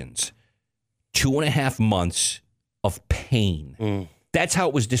negotiations, 2.5 months of pain. That's how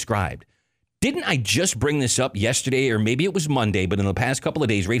it was described. Didn't I just bring this up yesterday, or maybe it was Monday, but in the past couple of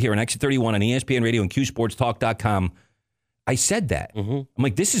days, right here on Exit 31 on ESPN Radio and QSportsTalk.com, I said that. I'm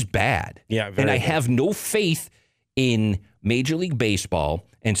like, this is bad. Yeah, and I have no faith in Major League Baseball,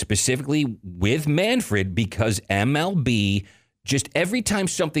 and specifically with Manfred, because MLB, just every time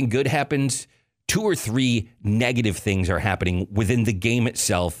something good happens, 2 or 3 negative things are happening within the game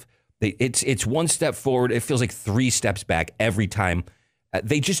itself. It's one step forward. It feels like 3 steps back every time.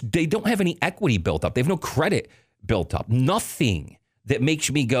 They don't have any equity built up. They have no credit built up. Nothing that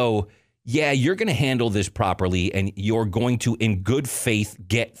makes me go, yeah, you're going to handle this properly and you're going to, in good faith,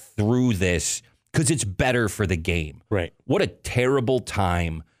 get through this because it's better for the game. Right. What a terrible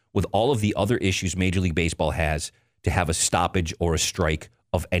time with all of the other issues Major League Baseball has to have a stoppage or a strike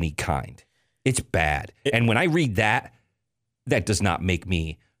of any kind. It's bad. And when I read that, that does not make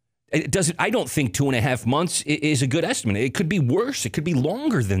me... I don't think 2.5 months is a good estimate. It could be worse. It could be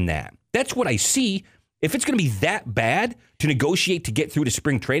longer than that. That's what I see. If it's going to be that bad to negotiate to get through to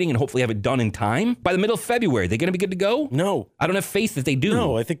spring training and hopefully have it done in time by the middle of February, they're going to be good to go? No. I don't have faith that they do.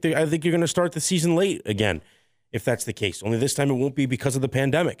 No, I think you're going to start the season late again, if that's the case. Only this time it won't be because of the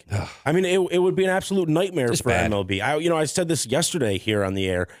pandemic. I mean, it would be an absolute nightmare for MLB. I said this yesterday here on the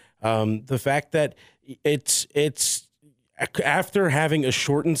air. The fact that it's after having a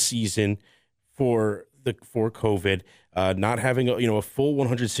shortened season for COVID, not having a full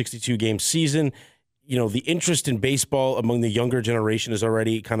 162 game season, the interest in baseball among the younger generation is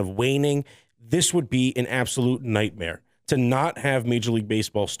already kind of waning. This would be an absolute nightmare to not have Major League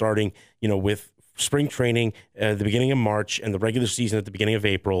Baseball starting, with spring training at the beginning of March and the regular season at the beginning of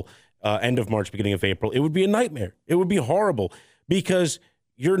April, end of March, beginning of April. It would be a nightmare. It would be horrible because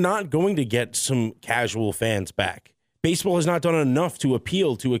you're not going to get some casual fans back. Baseball has not done enough to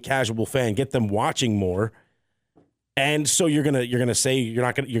appeal to a casual fan, get them watching more. And so you're gonna say you're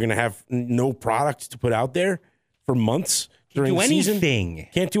gonna have no product to put out there for months during the season.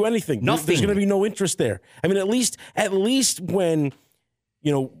 Can't do anything. Nothing. There's gonna be no interest there. I mean, at least when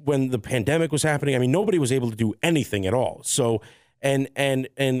the pandemic was happening, I mean, nobody was able to do anything at all. So and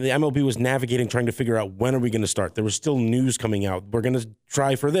the MLB was navigating, trying to figure out when are we going to start. There was still news coming out. We're going to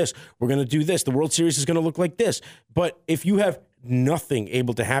try for this. We're going to do this. The World Series is going to look like this. But if you have nothing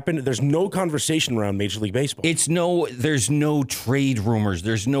able to happen, there's no conversation around Major League Baseball. There's no trade rumors.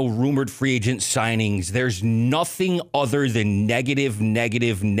 There's no rumored free agent signings. There's nothing other than negative,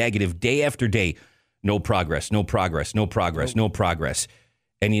 day after day. No progress, no progress, no progress, no progress.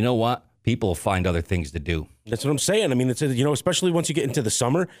 And you know what? People will find other things to do. That's what I'm saying. I mean, it's especially once you get into the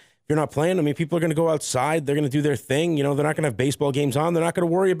summer, if you're not playing, I mean, people are going to go outside. They're going to do their thing. They're not going to have baseball games on. They're not going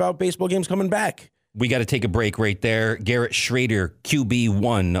to worry about baseball games coming back. We got to take a break right there. Garrett Schrader,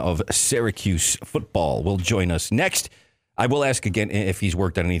 QB1 of Syracuse football, will join us next. I will ask again if he's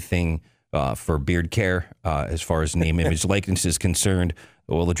worked on anything for beard care as far as name, image, likeness is concerned.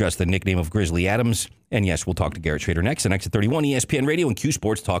 We'll address the nickname of Grizzly Adams. And yes, we'll talk to Garrett Schrader next. And Exit 31, ESPN Radio, and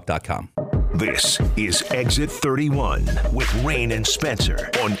QSportsTalk.com. This is Exit 31 with Rain and Spencer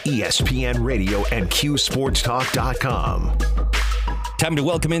on ESPN Radio and QSportsTalk.com. Time to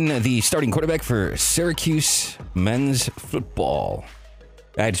welcome in the starting quarterback for Syracuse men's football.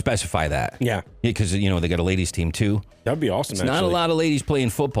 I had to specify that. Yeah. Because, they got a ladies team, too. That'd be awesome, It's not a lot of ladies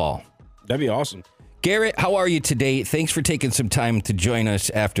playing football. That'd be awesome. Garrett, how are you today? Thanks for taking some time to join us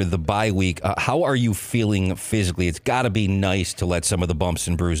after the bye week. How are you feeling physically? It's got to be nice to let some of the bumps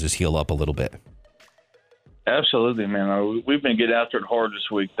and bruises heal up a little bit. Absolutely, man. We've been getting after it hard this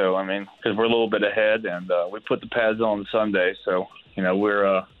week, though. I mean, because we're a little bit ahead, and we put the pads on Sunday, so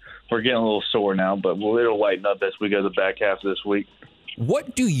we're getting a little sore now, but it'll lighten up as we go to the back half of this week.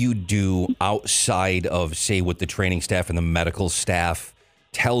 What do you do outside of, say, what the training staff and the medical staff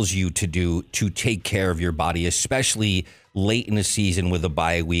tells you to do to take care of your body, especially late in the season with a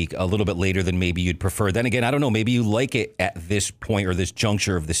bye week, a little bit later than maybe you'd prefer? Then again, I don't know, maybe you like it at this point or this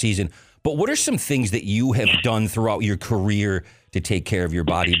juncture of the season, but what are some things that you have done throughout your career to take care of your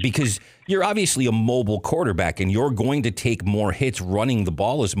body? Because you're obviously a mobile quarterback and you're going to take more hits running the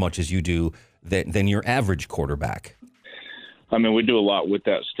ball as much as you do than your average quarterback. I mean, we do a lot with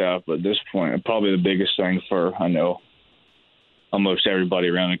that stuff, but at this point, probably the biggest thing for, I know, almost everybody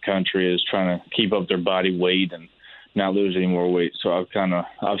around the country is trying to keep up their body weight and not lose any more weight. So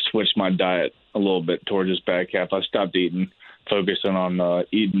I've switched my diet a little bit towards this back half. I stopped focusing on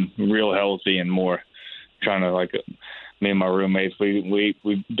eating real healthy and more trying to, like, me and my roommates,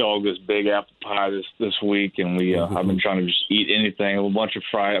 we dogged this big apple pie this week, and I've been trying to just eat anything, a bunch of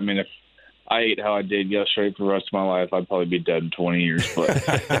fried. I mean, if I ate how I did yesterday for the rest of my life, I'd probably be dead in 20 years. But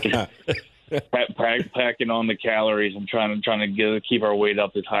packing on the calories and trying to keep our weight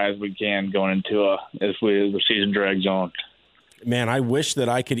up as high as we can going into as the season drags on. Man, I wish that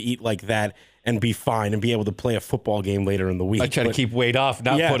I could eat like that and be fine and be able to play a football game later in the week. I try to keep weight off,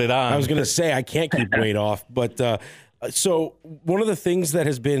 not put it on. I was going to say I can't keep weight off, but so one of the things that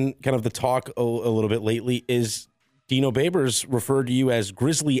has been kind of the talk a little bit lately is Dino Babers referred to you as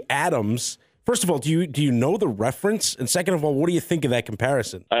Grizzly Adams. First of all, do you know the reference? And second of all, what do you think of that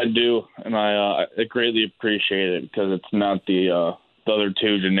comparison? I do, and I greatly appreciate it because it's not the other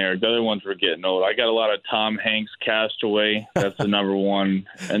two generic. The other ones were getting old. I got a lot of Tom Hanks Castaway. That's the number one.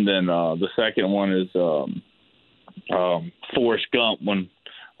 And then the second one is Forrest Gump when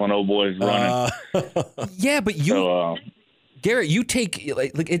old boy's running. Yeah, but Garrett, you take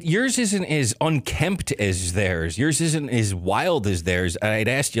yours isn't as unkempt as theirs. Yours isn't as wild as theirs. I'd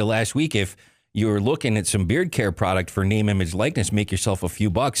asked you last week if you were looking at some beard care product for name, image, likeness, make yourself a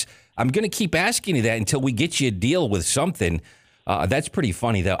few bucks. I'm going to keep asking you that until we get you a deal with something. That's pretty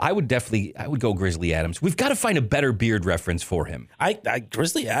funny, though. I would go Grizzly Adams. We've got to find a better beard reference for him.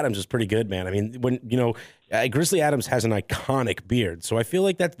 Grizzly Adams is pretty good, man. I mean, Grizzly Adams has an iconic beard, so I feel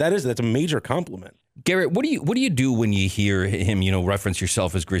like that's a major compliment. Garrett, what do you do when you hear him, reference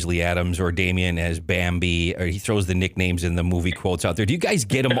yourself as Grizzly Adams or Damian as Bambi, or he throws the nicknames and the movie quotes out there? Do you guys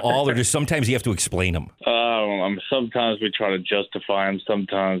get them all, or just sometimes you have to explain them? Sometimes we try to justify them.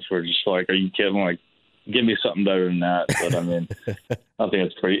 Sometimes we're just like, "Are you kidding?" Like, give me something better than that. But I mean, I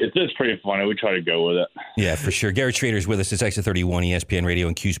think it's pretty funny. We try to go with it. Yeah, for sure. Garrett Schrader is with us. It's Exit 31, ESPN Radio,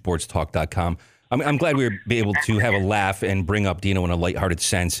 and QSportsTalk.com. I'm glad we were able to have a laugh and bring up Dino in a lighthearted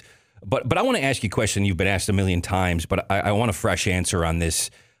sense. But I want to ask you a question you've been asked a million times, but I want a fresh answer on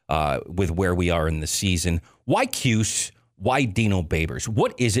this with where we are in the season. Why Cuse? Why Dino Babers?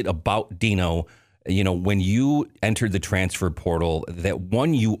 What is it about Dino, when you entered the transfer portal that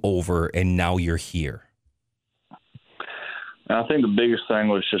won you over and now you're here? I think the biggest thing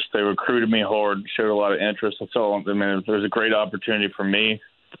was just they recruited me hard, showed a lot of interest. That's all. I mean, there was a great opportunity for me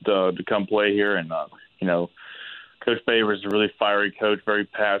to come play here, and Coach Babers is a really fiery coach, very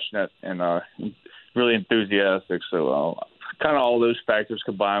passionate, and really enthusiastic. So kind of all those factors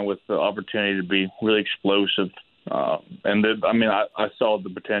combined with the opportunity to be really explosive. I saw the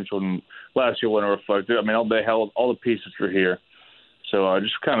potential in last year when it reflected. I mean, all the pieces were here. So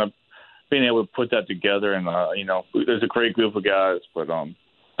just kind of being able to put that together, and there's a great group of guys, but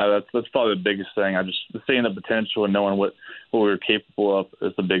that's probably the biggest thing. I just seeing the potential and knowing what we were capable of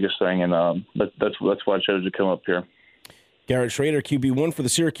is the biggest thing, and that's why I chose to come up here. Garrett Schrader, QB1 for the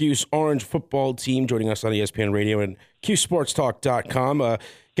Syracuse Orange football team, joining us on ESPN Radio and QSportsTalk.com.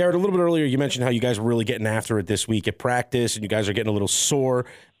 Garrett, a little bit earlier, you mentioned how you guys were really getting after it this week at practice, and you guys are getting a little sore.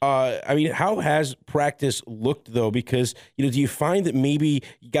 I mean, how has practice looked, though? Because, do you find that maybe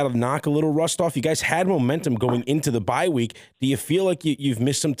you got to knock a little rust off? You guys had momentum going into the bye week. Do you feel like you've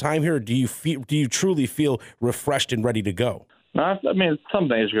missed some time here, or do you truly feel refreshed and ready to go? No, I mean, some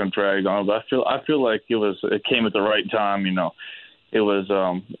days are going to drag on, but I feel like it came at the right time. It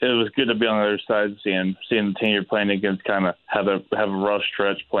was good to be on the other side, seeing the team you're playing against kind of have a rough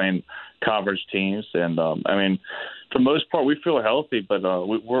stretch playing conference teams, and I mean, for the most part we feel healthy, but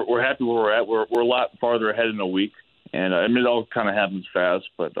we're happy where we're at. We're a lot farther ahead in a week, and I mean it all kind of happens fast,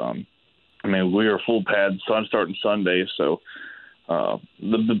 but I mean we are full pad, sun starting Sunday, so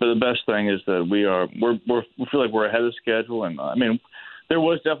the best thing is that we feel like we're ahead of schedule, and I mean. There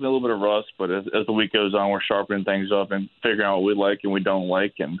was definitely a little bit of rust, but as the week goes on, we're sharpening things up and figuring out what we like and we don't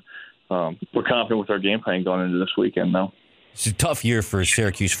like, and we're confident with our game plan going into this weekend now. It's a tough year for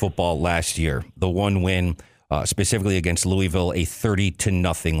Syracuse football last year. The one win, specifically against Louisville, a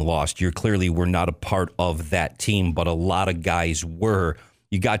 30-0 loss. You clearly were not a part of that team, but a lot of guys were.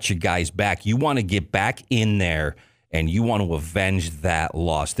 You got your guys back. You want to get back in there, and you want to avenge that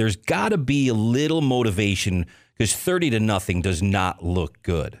loss. There's got to be a little motivation, because 30-0 does not look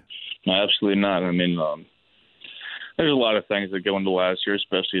good. No, absolutely not. I mean, there's a lot of things that go into last year,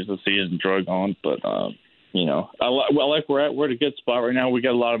 especially as the season drug on. But I like we're at a good spot right now. We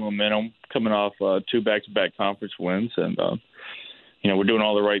got a lot of momentum coming off 2 back-to-back conference wins, and we're doing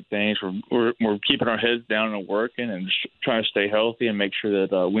all the right things. We're keeping our heads down and working, and just trying to stay healthy and make sure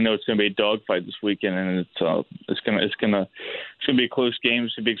that we know it's going to be a dogfight this weekend, and it's gonna be a close game.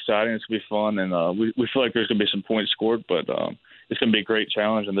 It's gonna be exciting. It's gonna be fun, and we feel like there's gonna be some points scored, but it's gonna be a great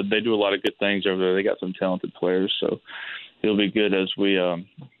challenge, and they do a lot of good things over there. They got some talented players, so it'll be good as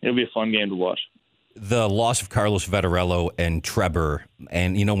it'll be a fun game to watch. The loss of Carlos Vettorello and Trevor,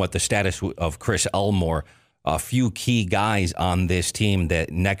 and the status of Chris Elmore. A few key guys on this team that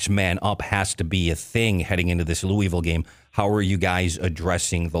next man up has to be a thing heading into this Louisville game. How are you guys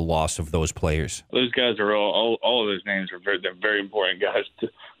addressing the loss of those players? Those guys are all of those names are they're very important guys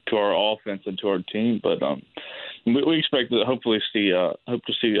to our offense and to our team. But we expect to hope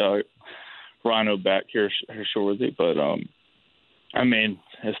to see Rhino back here shortly. But I mean,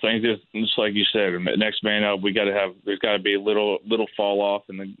 as things just like you said, next man up, there's got to be a little fall off,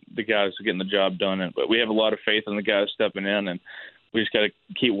 and the guys getting the job done. But we have a lot of faith in the guys stepping in, and we just got to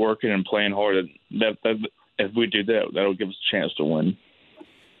keep working and playing hard. That if we do that, that'll give us a chance to win.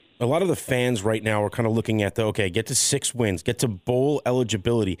 A lot of the fans right now are kind of looking at get to 6 wins, get to bowl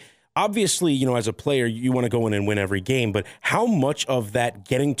eligibility. Obviously, as a player, you want to go in and win every game, but how much of that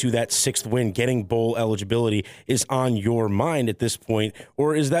getting to that 6th win, getting bowl eligibility is on your mind at this point?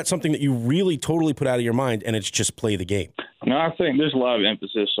 Or is that something that you really totally put out of your mind and it's just play the game? No, I think there's a lot of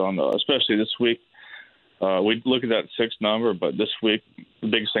emphasis on, especially this week. We look at that 6th number, but this week, the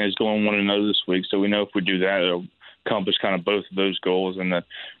biggest thing is going 1-0 this week. So we know if we do that, it'll accomplish kind of both of those goals, and then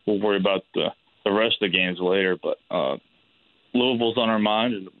we'll worry about the rest of the games later. But Louisville's on our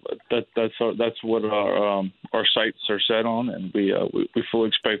mind, and that's what our sights are set on, and we fully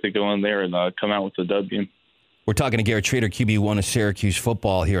expect to go in there and come out with the W. We're talking to Garrett Trader, QB1 of Syracuse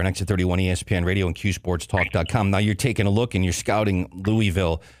football here on Exit 31 ESPN Radio and QSportsTalk.com. Now you're taking a look and you're scouting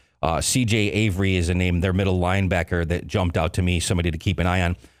Louisville. C.J. Avery is a name, their middle linebacker, that jumped out to me, somebody to keep an eye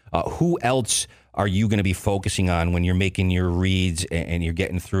on. Who else are you going to be focusing on when you're making your reads and you're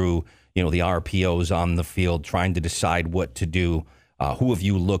getting through the RPOs on the field, trying to decide what to do? Who have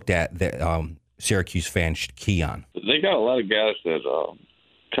you looked at that Syracuse fans should key on? They got a lot of guys that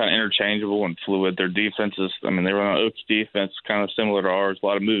kind of interchangeable and fluid. Their defenses, I mean, they run an Oaks defense kind of similar to ours, a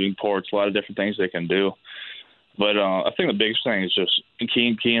lot of moving parts, a lot of different things they can do. But I think the biggest thing is just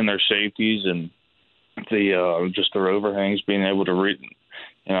keying their safeties and just their overhangs, being able to read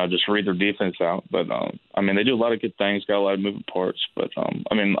their defense out. But, I mean, they do a lot of good things, got a lot of moving parts. But,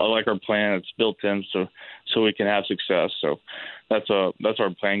 I mean, I like our plan. It's built in so we can have success. So that's our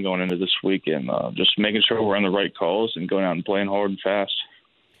plan going into this week, and just making sure we're on the right calls and going out and playing hard and fast.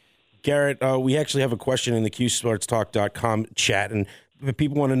 Garrett, we actually have a question in the QSportsTalk.com chat, and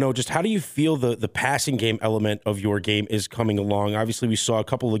people want to know just how do you feel the passing game element of your game is coming along? Obviously, we saw a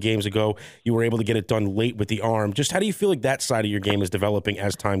couple of games ago you were able to get it done late with the arm. Just how do you feel like that side of your game is developing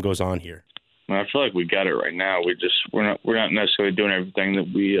as time goes on here? I feel like we got it right now. We're not necessarily doing everything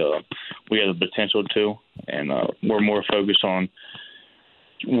that we have the potential to, and we're more focused on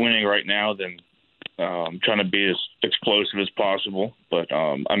winning right now than trying to be as explosive as possible. But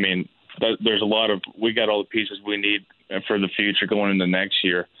I mean, we got all the pieces we need for the future going into next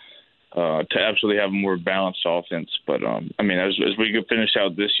year. to absolutely have a more balanced offense. But I mean, as we could finish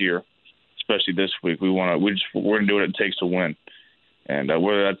out this year, especially this week, we're gonna do what it takes to win. And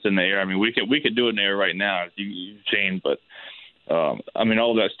whether that's in the air, I mean, we could do it in the air right now, as you've seen. But I mean,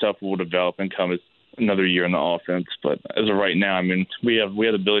 all that stuff will develop and come as another year in the offense. But as of right now, I mean, we have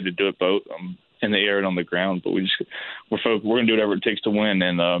the ability to do it both in the air and on the ground. But we're gonna do whatever it takes to win.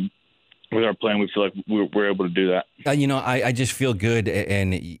 And with our plan, we feel like we're able to do that. I just feel good,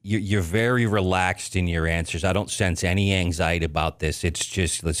 and you're very relaxed in your answers. I don't sense any anxiety about this. It's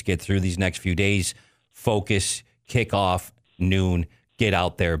just, let's get through these next few days, focus, kick off, noon, get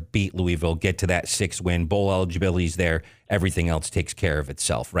out there, beat Louisville, get to that 6th win. Bowl eligibility's there. Everything else takes care of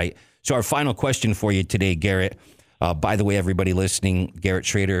itself, right? So our final question for you today, Garrett. By the way, everybody listening, Garrett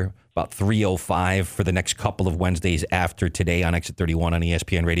Schrader, about 3:05 for the next couple of Wednesdays after today on Exit 31 on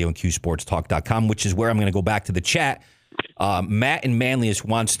ESPN Radio and QSportsTalk.com, which is where I'm going to go back to the chat. Matt in Manlius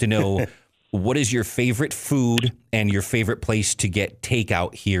wants to know, what is your favorite food and your favorite place to get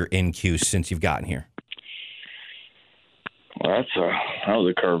takeout here in Q since you've gotten here? Well, that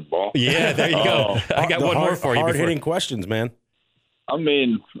was a curveball. Yeah, there you go. I got one more for you. Hard-hitting questions, man. I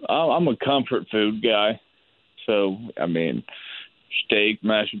mean, I'm a comfort food guy. So, I mean, steak,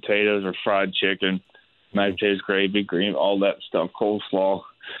 mashed potatoes, or fried chicken, mashed potatoes, gravy, green, all that stuff, coleslaw.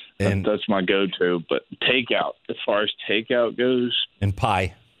 And that's my go-to. But takeout, as far as takeout goes. And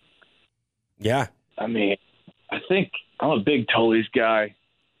pie. Yeah. I mean, I think I'm a big Tully's guy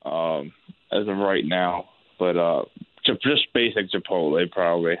as of right now. But just basic Chipotle,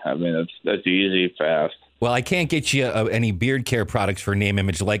 probably. I mean, that's easy, fast. Well, I can't get you any beard care products for name,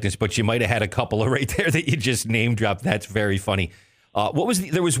 image, likeness, but you might have had a couple of right there that you just name dropped. That's very funny.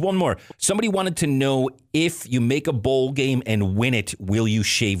 There was one more. Somebody wanted to know, if you make a bowl game and win it, will you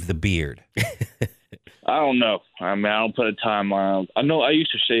shave the beard? I don't know. I mean, I don't put a timeline. I know I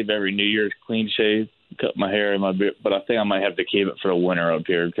used to shave every New Year's, clean shave, cut my hair and my beard, but I think I might have to keep it for the winter up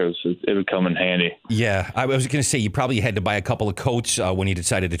here because it would come in handy. Yeah, I was going to say, you probably had to buy a couple of coats when you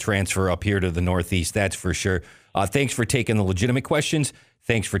decided to transfer up here to the Northeast. That's for sure. Thanks for taking the legitimate questions.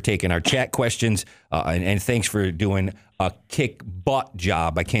 Thanks for taking our chat questions. And thanks for doing a kick butt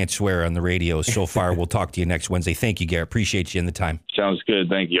job. I can't swear on the radio so far. We'll talk to you next Wednesday. Thank you, Garrett. Appreciate you in the time. Sounds good.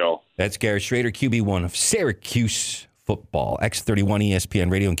 Thank you all. That's Garrett Schrader, QB1 of Syracuse football. X31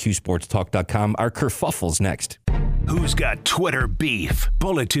 ESPN Radio and QSportsTalk.com. Our kerfuffle's next. Who's got Twitter beef?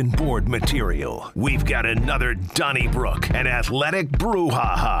 Bulletin board material. We've got another Donnybrook, an athletic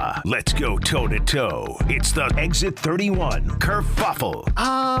brouhaha. Let's go toe-to-toe. It's the Exit 31 kerfuffle.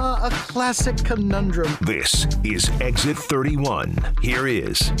 A classic conundrum. This is Exit 31. Here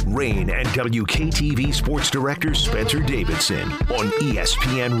is Rain and WKTV Sports Director Spencer Davidson on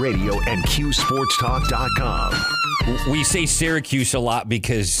ESPN Radio and QSportsTalk.com. We say Syracuse a lot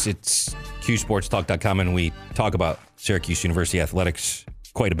because it's QSportsTalk.com, and we talk about Syracuse University athletics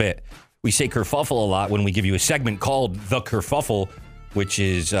quite a bit. We say kerfuffle a lot when we give you a segment called The Kerfuffle, which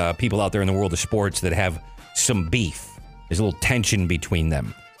is people out there in the world of sports that have some beef. There's a little tension between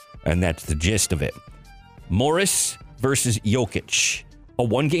them, and that's the gist of it. Morris versus Jokic. A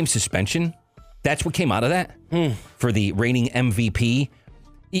one-game suspension? That's what came out of that for the reigning MVP.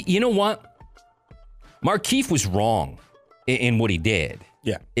 You know what? Markieff was wrong in what he did.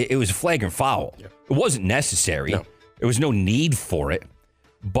 Yeah. It was a flagrant foul. Yeah. It wasn't necessary. No. There was no need for it.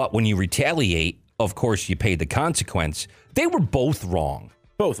 But when you retaliate, of course, you pay the consequence. They were both wrong.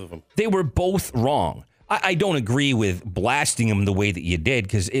 Both of them. They were both wrong. I don't agree with blasting him the way that you did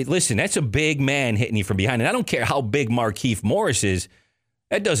because, listen, that's a big man hitting you from behind. And I don't care how big Markieff Morris is.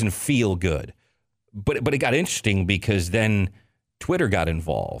 That doesn't feel good. But it got interesting because then Twitter got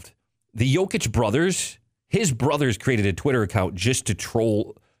involved. The Jokic brothers... His brothers created a Twitter account just to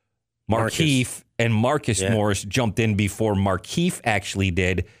troll Markieff, and Marcus Morris jumped in before Markieff actually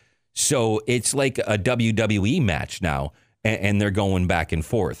did. So it's like a WWE match now, and they're going back and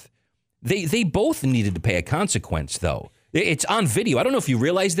forth. They both needed to pay a consequence, though. It's on video. I don't know if you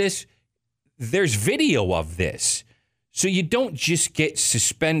realize this. There's video of this. So you don't just get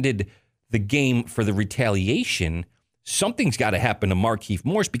suspended the game for the retaliation. Something's got to happen to Markieff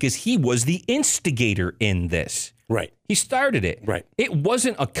Morris because he was the instigator in this. Right. He started it. Right. It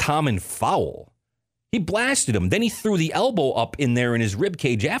wasn't a common foul. He blasted him. Then he threw the elbow up in there in his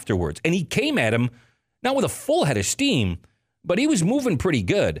ribcage afterwards. And he came at him, not with a full head of steam, but he was moving pretty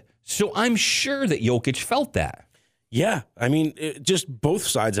good. So I'm sure that Jokic felt that. Yeah. I mean, just both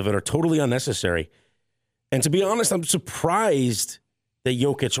sides of it are totally unnecessary. And to be honest, I'm surprised that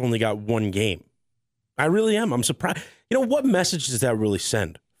Jokic only got one game. I really am. I'm surprised. You know, what message does that really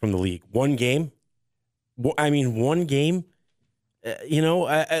send from the league? One game? I mean, one game?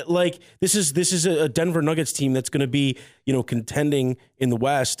 Like this is a Denver Nuggets team that's going to be, contending in the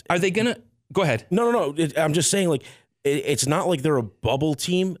West. Are they going to go ahead? No. I'm just saying, like, it's not like they're a bubble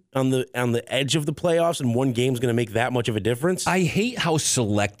team on the edge of the playoffs, and one game's going to make that much of a difference. I hate how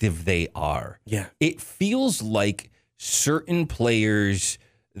selective they are. Yeah, it feels like certain players,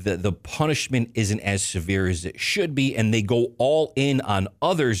 the punishment isn't as severe as it should be, and they go all in on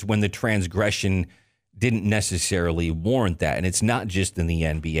others when the transgression didn't necessarily warrant that. And it's not just in the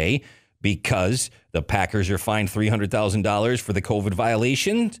NBA, because the Packers are fined $300,000 for the COVID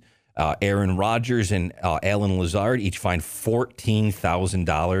violations. Aaron Rodgers and Alan Lazard each fined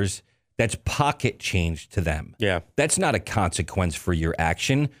 $14,000. That's pocket change to them. Yeah. That's not a consequence for your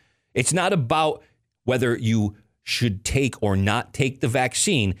action. It's not about whether you should take or not take the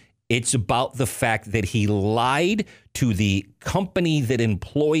vaccine. It's about the fact that he lied to the company that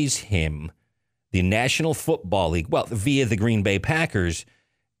employs him, the National Football League, via the Green Bay Packers,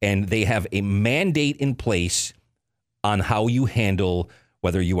 and they have a mandate in place on how you handle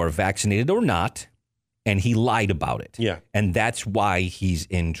whether you are vaccinated or not, and he lied about it. Yeah. And that's why he's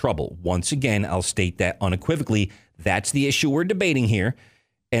in trouble. Once again, I'll state that unequivocally. That's the issue we're debating here.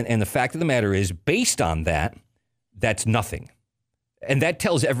 And the fact of the matter is, based on that, that's nothing. And that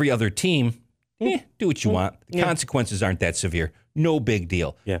tells every other team, do what you want. The consequences aren't that severe. No big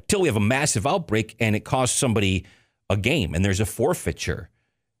deal. Yeah. Till we have a massive outbreak and it costs somebody a game and there's a forfeiture.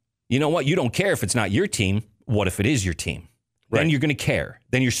 You know what? You don't care if it's not your team. What if it is your team? Then you're going to care.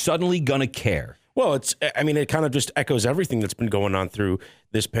 Then you're suddenly going to care. Well, it kind of just echoes everything that's been going on through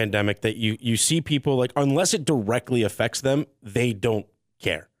this pandemic, that you see people, like, unless it directly affects them, they don't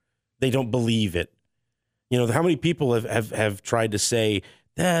care. They don't believe it. How many people have tried to say,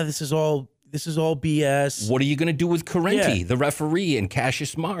 this is all BS. What are you going to do with Correnti, the referee, and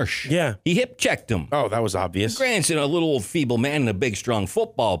Cassius Marsh? Yeah. He hip checked him. Oh, that was obvious. Granted, a little old feeble man and a big, strong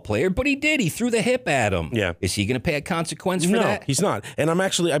football player, but he did. He threw the hip at him. Yeah. Is he going to pay a consequence for that? No, he's not. And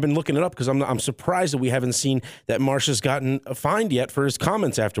I've been looking it up because I'm surprised that we haven't seen that Marsh has gotten fined yet for his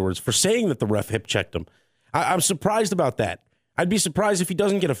comments afterwards for saying that the ref hip checked him. I'm surprised about that. I'd be surprised if he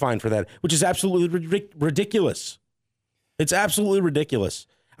doesn't get a fine for that, which is absolutely ridiculous. It's absolutely ridiculous.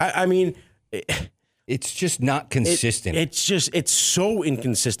 I mean, it's just not consistent. It's so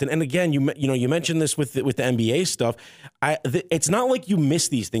inconsistent. And again, you mentioned this with the NBA stuff. It's not like you miss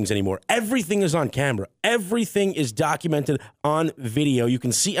these things anymore. Everything is on camera. Everything is documented on video. You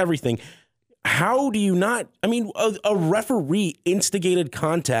can see everything. How do you not? I mean, a referee initiated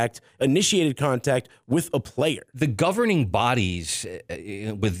contact with a player. The governing bodies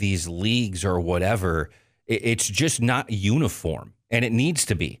with these leagues or whatever, it's just not uniform, and it needs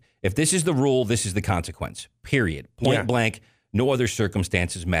to be. If this is the rule, this is the consequence, period. Point blank, no other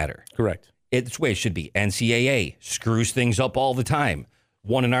circumstances matter. Correct. It's the way it should be. NCAA screws things up all the time.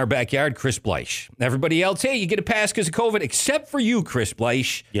 One in our backyard, Chris Bleich. Everybody else, hey, you get a pass because of COVID, except for you, Chris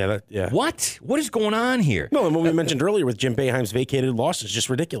Bleich. Yeah. What? What is going on here? No, and what we mentioned earlier with Jim Boeheim's vacated loss is just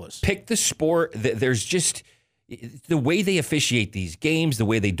ridiculous. Pick the sport. There's just the way they officiate these games, the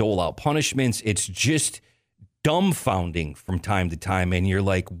way they dole out punishments, it's just dumbfounding from time to time. And you're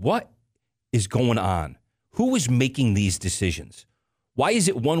like, what is going on? Who is making these decisions? Why is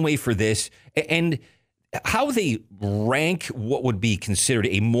it one way for this? And how they rank what would be considered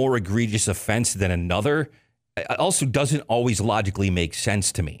a more egregious offense than another also doesn't always logically make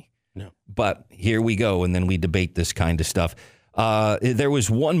sense to me. No. But here we go, and then we debate this kind of stuff. There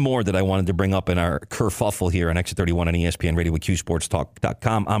was one more that I wanted to bring up in our kerfuffle here on Exit 31 on ESPN Radio with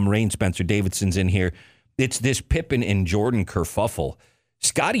QSportsTalk.com. I'm Rain. Spencer Davidson's in here. It's this Pippen and Jordan kerfuffle.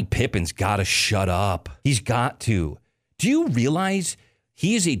 Scottie Pippen's got to shut up. He's got to. Do you realize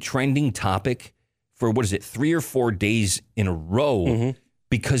he is a trending topic for, 3 or 4 days in a row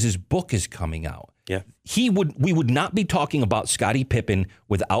because his book is coming out? Yeah. We would not be talking about Scottie Pippen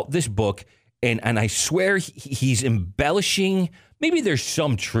without this book. And I swear he's embellishing. Maybe there's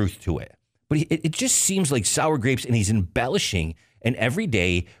some truth to it, but it just seems like sour grapes, and he's embellishing. And every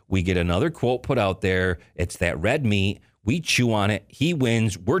day we get another quote put out there. It's that red meat. We chew on it. He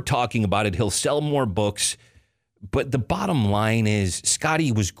wins. We're talking about it. He'll sell more books. But the bottom line is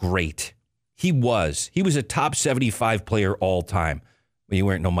Scottie was great. He was a top 75 player all time. But you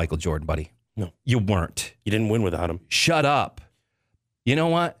weren't no Michael Jordan, buddy. No. You weren't. You didn't win without him. Shut up. You know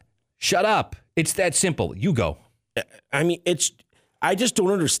what? Shut up. It's that simple. You go. I mean, I just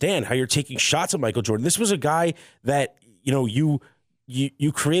don't understand how you're taking shots at Michael Jordan. This was a guy that, you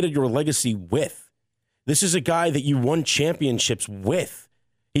created your legacy with. This is a guy that you won championships with.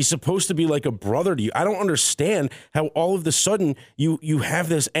 He's supposed to be like a brother to you. I don't understand how all of a sudden you have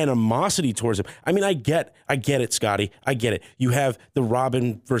this animosity towards him. I mean, I get it, Scotty. I get it. You have the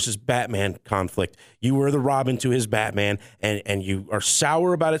Robin versus Batman conflict. You were the Robin to his Batman, and you are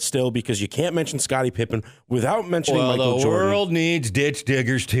sour about it still because you can't mention Scottie Pippen without mentioning Michael Jordan. The world needs ditch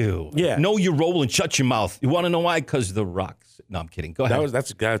diggers too. Yeah. No, you roll and shut your mouth. You want to know why? Because the Rocks. No, I'm kidding. Go ahead.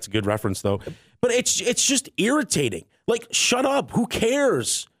 That's a good reference though. But it's just irritating. Like, shut up. Who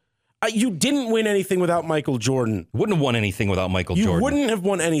cares? You didn't win anything without Michael Jordan. Wouldn't have won anything without Michael Jordan. You wouldn't have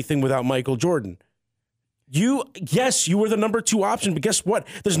won anything without Michael Jordan. Yes, you were the number 2 option, but guess what?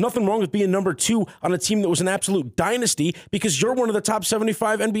 There's nothing wrong with being number 2 on a team that was an absolute dynasty because you're one of the top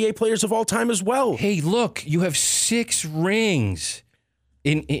 75 NBA players of all time as well. Hey, look, you have 6 rings.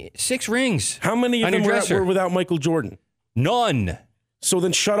 In 6 rings. How many of them were without Michael Jordan? None. So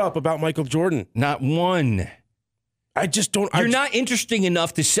then shut up about Michael Jordan. Not one. I just don't. You're not interesting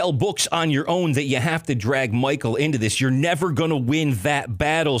enough to sell books on your own that you have to drag Michael into this. You're never going to win that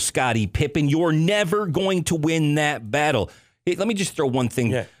battle, Scottie Pippen. You're never going to win that battle. Hey, let me just throw one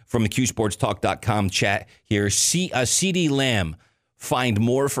thing from the QSportsTalk.com chat here. CeeDee Lamb fined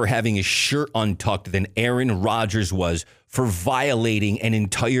more for having his shirt untucked than Aaron Rodgers was for violating an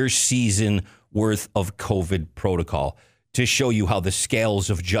entire season worth of COVID protocol, to show you how the scales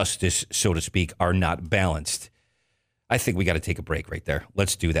of justice, so to speak, are not balanced. I think we got to take a break right there.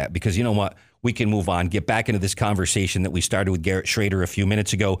 Let's do that, because you know what? We can move on, get back into this conversation that we started with Garrett Schrader a few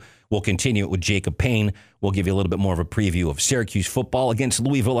minutes ago. We'll continue it with Jacob Payne. We'll give you a little bit more of a preview of Syracuse football against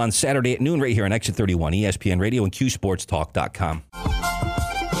Louisville on Saturday at noon right here on Exit 31, ESPN Radio, and QSportsTalk.com.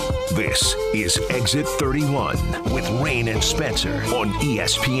 This is Exit 31 with Rain and Spencer on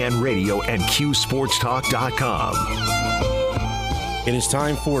ESPN Radio and QSportsTalk.com. It is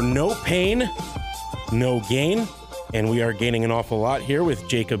time for No Pain, No Gain. And we are gaining an awful lot here with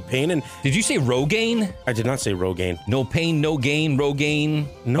Jacob Payne. And did you say Rogaine? I did not say Rogaine. No pain, no gain, Rogaine.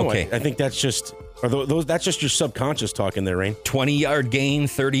 No, okay. I think that's just that's just your subconscious talking there, Rain. 20-yard gain,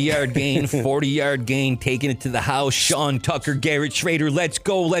 30-yard gain, 40-yard gain, taking it to the house. Sean Tucker, Garrett Schrader, let's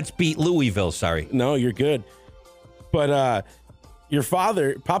go. Let's beat Louisville. Sorry. No, you're good. But your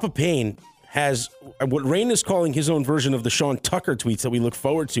father, Papa Payne, has what Rain is calling his own version of the Sean Tucker tweets that we look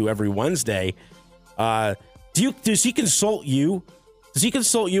forward to every Wednesday. Does he consult you? Does he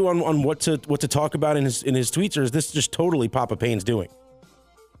consult you on what to talk about in his tweets, or is this just totally Papa Payne's doing?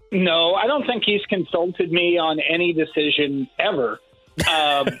 No, I don't think he's consulted me on any decision ever.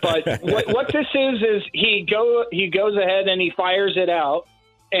 But what this is he goes ahead and he fires it out,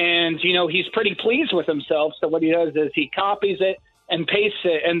 and he's pretty pleased with himself. So what he does is he copies it and pastes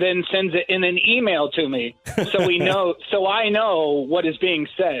it, and then sends it in an email to me, so I know what is being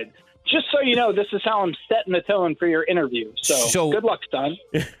said. Just so you know, this is how I'm setting the tone for your interview. So good luck, son.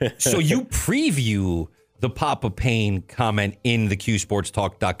 So you preview the Papa Payne comment in the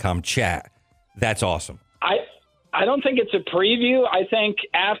QSportsTalk.com chat. That's awesome. I don't think it's a preview. I think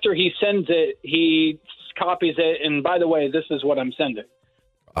after he sends it, he copies it. And by the way, this is what I'm sending.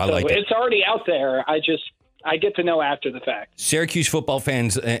 It's already out there. I get to know after the fact. Syracuse football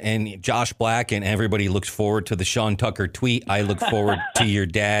fans and Josh Black and everybody looks forward to the Sean Tucker tweet. I look forward to your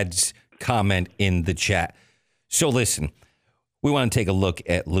dad's comment in the chat. So listen, we want to take a look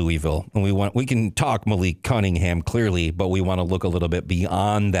at Louisville, and we can talk Malik Cunningham clearly, but we want to look a little bit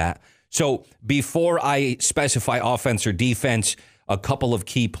beyond that. So before I specify offense or defense, a couple of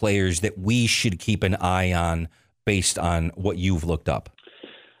key players that we should keep an eye on based on what you've looked up.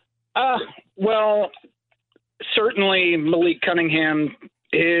 Well, certainly Malik Cunningham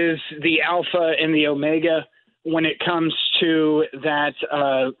is the alpha and the omega when it comes to that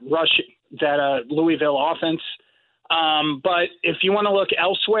Louisville offense. But if you want to look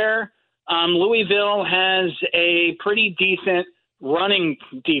elsewhere, Louisville has a pretty decent running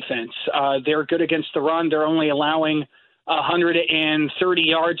defense. They're good against the run. They're only allowing 130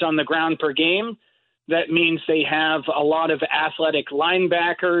 yards on the ground per game. That means they have a lot of athletic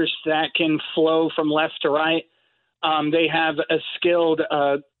linebackers that can flow from left to right. They have a skilled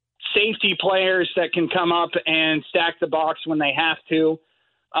safety players that can come up and stack the box when they have to.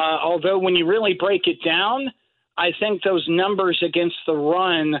 Although when you really break it down, I think those numbers against the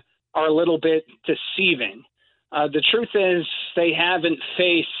run are a little bit deceiving. The truth is they haven't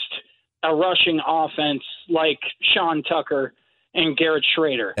faced a rushing offense like Sean Tucker and Garrett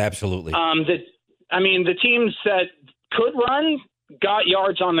Schrader. Absolutely. The teams that could run got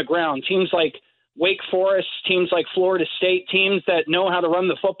yards on the ground. Teams like Wake Forest, teams like Florida State, teams that know how to run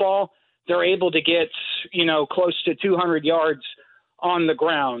the football, they're able to get, close to 200 yards on the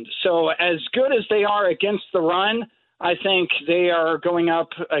ground. So as good as they are against the run, I think they are going up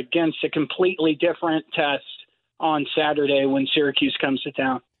against a completely different test on Saturday when Syracuse comes to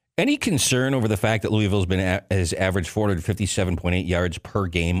town. Any concern over the fact that Louisville's has averaged 457.8 yards per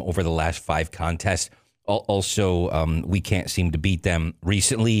game over the last 5 contests? Also, we can't seem to beat them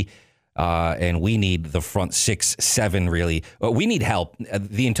recently, and we need the front 6-7 really. We need help.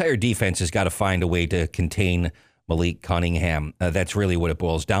 The entire defense has got to find a way to contain Malik Cunningham. That's really what it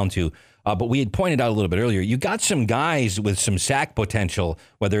boils down to. But we had pointed out a little bit earlier, you got some guys with some sack potential,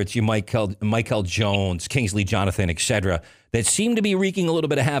 whether it's you Michael Jones, Kingsley Jonathan, etc., that seem to be wreaking a little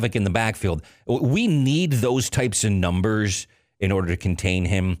bit of havoc in the backfield. We need those types of numbers in order to contain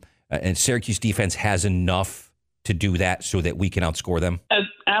him. And Syracuse defense has enough to do that so that we can outscore them?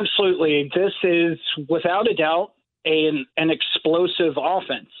 Absolutely. This is, without a doubt, an explosive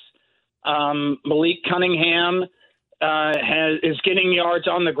offense. Malik Cunningham is getting yards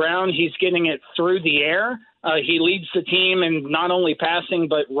on the ground. He's getting it through the air. He leads the team in not only passing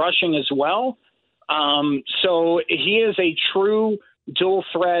but rushing as well. So he is a true dual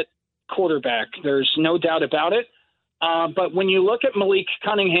threat quarterback. There's no doubt about it. But when you look at Malik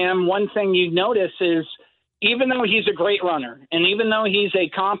Cunningham, one thing you notice is even though he's a great runner and even though he's a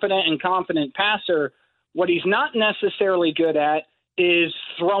competent and confident passer, what he's not necessarily good at is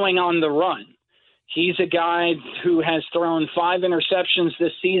throwing on the run. He's a guy who has thrown 5 interceptions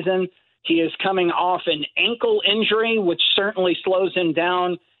this season. He is coming off an ankle injury, which certainly slows him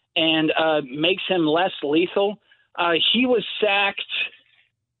down and makes him less lethal. He was sacked,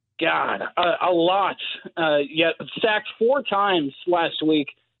 a lot. Sacked 4 times last week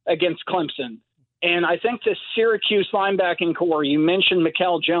against Clemson. And I think the Syracuse linebacking core, you mentioned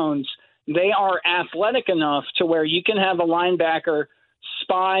Mikel Jones, they are athletic enough to where you can have a linebacker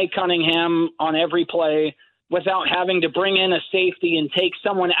spy Cunningham on every play without having to bring in a safety and take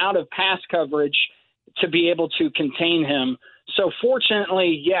someone out of pass coverage to be able to contain him. So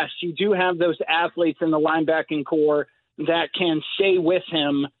fortunately, yes, you do have those athletes in the linebacking core that can stay with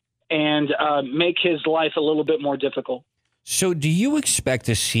him and make his life a little bit more difficult. So do you expect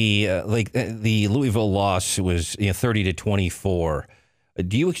to see, the Louisville loss was 30-24,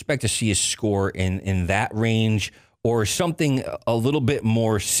 do you expect to see a score in that range or something a little bit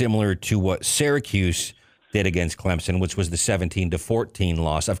more similar to what Syracuse did against Clemson, which was the 17-14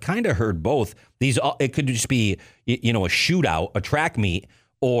 loss? I've kind of heard both. It could just be, a shootout, a track meet,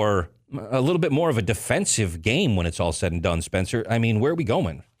 or a little bit more of a defensive game when it's all said and done, Spencer. I mean, where are we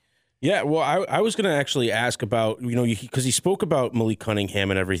going? Yeah, well, I was going to actually ask about, because he spoke about Malik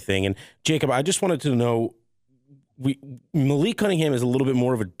Cunningham and everything. And Jacob, I just wanted to know, Malik Cunningham is a little bit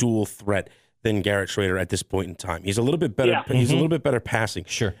more of a dual threat than Garrett Schrader at this point in time. He's a little bit better. Yeah. He's a little bit better passing.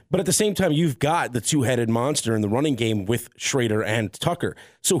 Sure. But at the same time, you've got the two-headed monster in the running game with Schrader and Tucker.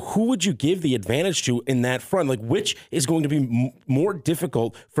 So who would you give the advantage to in that front? Like, which is going to be more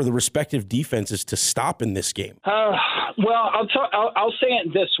difficult for the respective defenses to stop in this game? Well, I'll say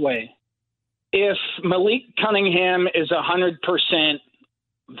it this way. If Malik Cunningham is 100%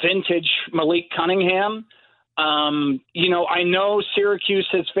 vintage Malik Cunningham, I know Syracuse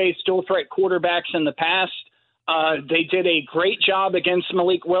has faced dual threat quarterbacks in the past. They did a great job against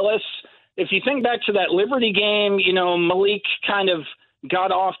Malik Willis. If you think back to that Liberty game, Malik kind of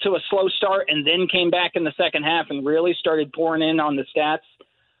got off to a slow start and then came back in the second half and really started pouring in on the stats.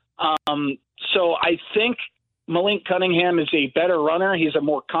 So I think Malik Cunningham is a better runner. He's a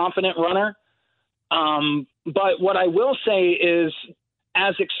more confident runner. But what I will say is,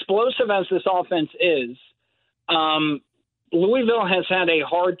 as explosive as this offense is, Louisville has had a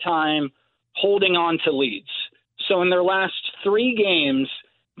hard time holding on to leads. So in their last 3 games,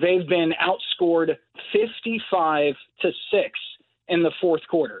 they've been outscored 55-6 in the fourth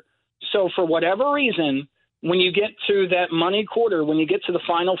quarter. So for whatever reason, when you get to that money quarter, when you get to the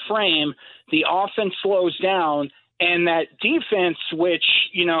final frame, the offense slows down, and that defense, which,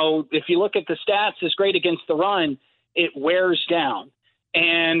 if you look at the stats, is great against the run, it wears down.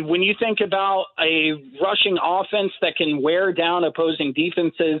 And when you think about a rushing offense that can wear down opposing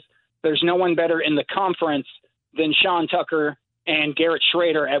defenses, there's no one better in the conference than Sean Tucker and Garrett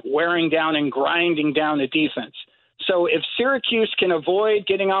Schrader at wearing down and grinding down a defense. So if Syracuse can avoid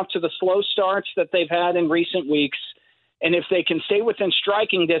getting off to the slow starts that they've had in recent weeks, and if they can stay within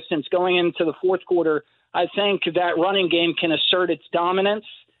striking distance going into the fourth quarter, I think that running game can assert its dominance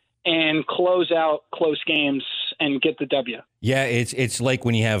and close out close games and get the W. Yeah, it's like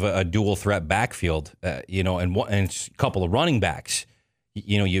when you have a dual threat backfield, and it's a couple of running backs.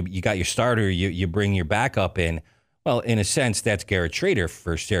 You got your starter, you bring your backup in. Well, in a sense, that's Garrett Schrader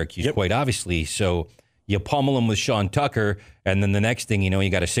for Syracuse, quite obviously. So you pummel him with Sean Tucker, and then the next thing you know, you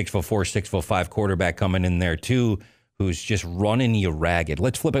got a 6'4", 6'5" quarterback coming in there too, who's just running you ragged.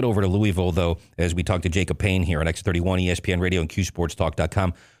 Let's flip it over to Louisville, though, as we talk to Jacob Payne here on X31, ESPN Radio, and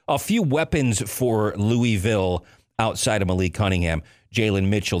QSportsTalk.com. A few weapons for Louisville outside of Malik Cunningham. Jalen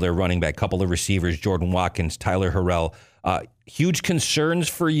Mitchell, their running back, couple of receivers, Jordan Watkins, Tyler Harrell. Huge concerns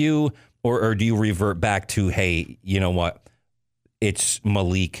for you, or do you revert back to, hey, you know what? It's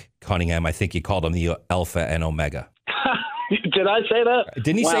Malik Cunningham. I think you called him the Alpha and Omega. Did I say that?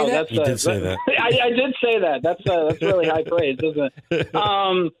 Didn't he say that? You did say that. I did say that. That's really high praise, isn't it?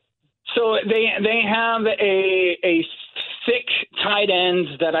 So they have a thick tight end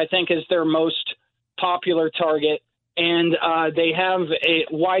that I think is their most popular target, and they have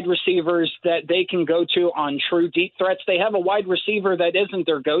wide receivers that they can go to on true deep threats. They have a wide receiver that isn't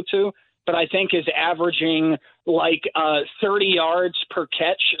their go-to, but I think is averaging like 30 yards per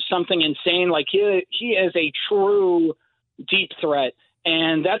catch, something insane. Like he is a true deep threat,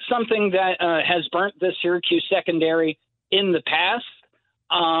 and that's something that has burnt the Syracuse secondary in the past.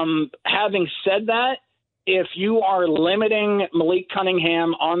 Having said that, if you are limiting Malik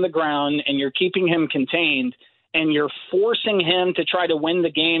Cunningham on the ground and you're keeping him contained and you're forcing him to try to win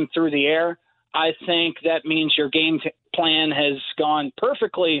the game through the air, I think that means your game plan has gone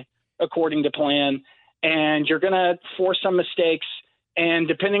perfectly according to plan, and you're going to force some mistakes. And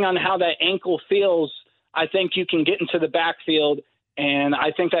depending on how that ankle feels, I think you can get into the backfield, and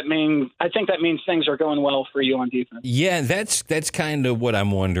I think that means things are going well for you on defense. Yeah, that's kind of what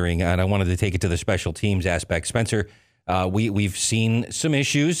I'm wondering, and I wanted to take it to the special teams aspect. Spencer, we've seen some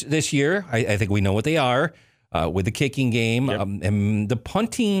issues this year. I think we know what they are with the kicking game. Yep. And the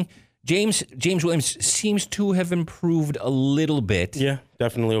punting. James Williams seems to have improved a little bit. Yeah,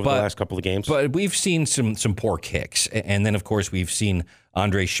 definitely over the last couple of games. But we've seen some poor kicks. And then, of course, we've seen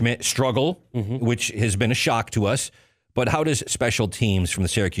Andre Schmidt struggle, which has been a shock to us. But how does special teams, from the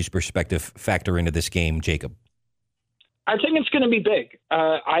Syracuse perspective, factor into this game, Jacob? I think it's going to be big.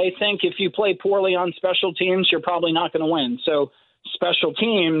 I think if you play poorly on special teams, you're probably not going to win. So special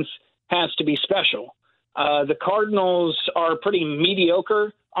teams has to be special. The Cardinals are pretty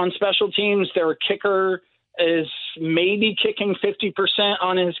mediocre on special teams. Their kicker is maybe kicking 50%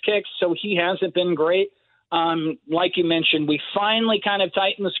 on his kicks, so he hasn't been great. Like you mentioned, we finally kind of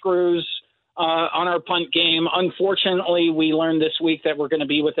tightened the screws on our punt game. Unfortunately, we learned this week that we're going to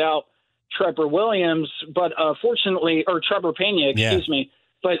be without Trevor Williams, but Trevor Pena, excuse me.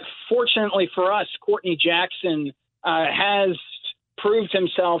 But fortunately for us, Courtney Jackson has proved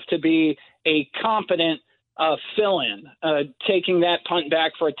himself to be a competent fill-in, taking that punt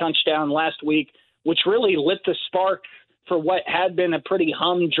back for a touchdown last week, which really lit the spark for what had been a pretty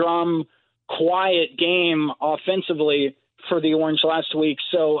humdrum, quiet game offensively for the Orange last week.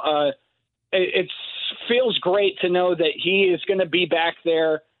 So it feels great to know that he is going to be back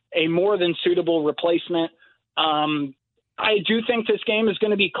there, a more than suitable replacement. I do think this game is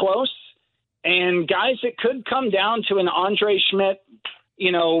going to be close, and guys, it could come down to an Andre Schmidt,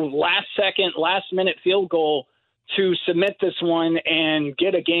 last minute field goal to submit this one and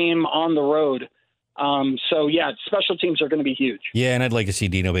get a game on the road. Special teams are going to be huge. Yeah, and I'd like to see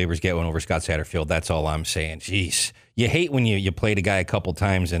Dino Babers get one over Scott Satterfield. That's all I'm saying. Jeez. You hate when you played a guy a couple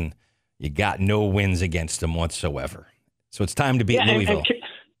times and you got no wins against him whatsoever. So it's time to beat Louisville.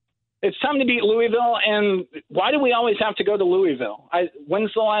 It's time to beat Louisville, and why do we always have to go to Louisville?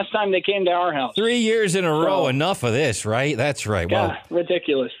 When's the last time they came to our house? 3 years in a row. Enough of this, right? That's right. Yeah,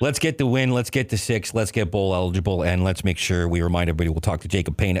 ridiculous. Let's get the win. Let's get the 6. Let's get bowl eligible, and let's make sure we remind everybody we'll talk to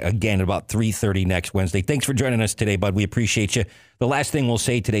Jacob Payne again at about 3:30 next Wednesday. Thanks for joining us today, bud. We appreciate you. The last thing we'll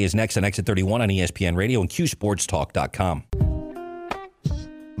say today is next on Exit 31 on ESPN Radio and QSportsTalk.com.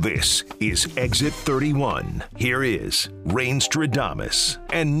 This is Exit 31. Here is Rain Stradamus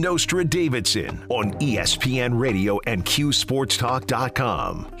and Nostra Davidson on ESPN Radio and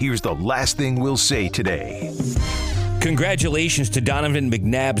QSportsTalk.com. Here's the last thing we'll say today. Congratulations to Donovan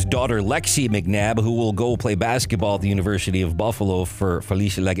McNabb's daughter, Lexi McNabb, who will go play basketball at the University of Buffalo for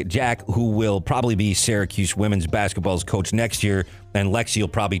Felicia Leggett-Jack, who will probably be Syracuse women's basketball's coach next year. And Lexi will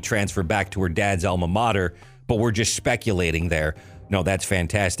probably transfer back to her dad's alma mater, but we're just speculating there. No, that's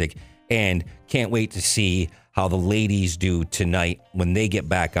fantastic. And can't wait to see how the ladies do tonight when they get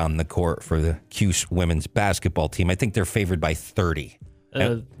back on the court for the Cuse women's basketball team. I think they're favored by 30.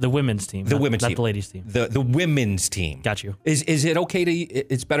 The women's team. The women's team. Not the ladies' team. The women's team. Got you. Is it okay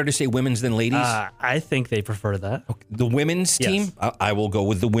it's better to say women's than ladies? I think they prefer that. Okay. The women's team? Yes. I will go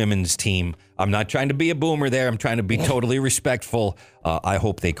with the women's team. I'm not trying to be a boomer there. I'm trying to be totally respectful. I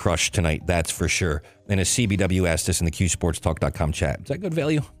hope they crush tonight. That's for sure. And as CBW asked us in the QSportsTalk.com chat, is that good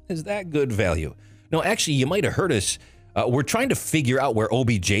value? Is that good value? No, actually, you might have heard us. We're trying to figure out where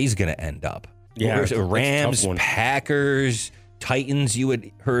OBJ is going to end up. Yeah, it's a Rams, tough one. Packers, Titans. You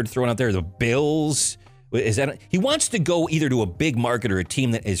had heard thrown out there. The Bills. Is that he wants to go either to a big market or a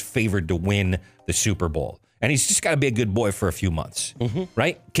team that is favored to win the Super Bowl, and he's just got to be a good boy for a few months,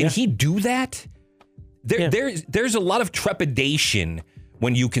 right? Can he do that? There's a lot of trepidation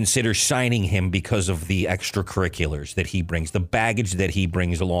when you consider signing him because of the extracurriculars that he brings, the baggage that he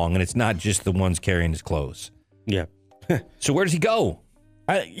brings along, and it's not just the ones carrying his clothes. Yeah. So where does he go?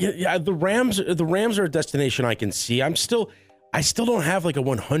 The Rams are a destination I can see. I still don't have like a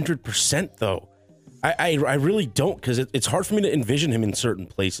 100% though. I really don't, because it's hard for me to envision him in certain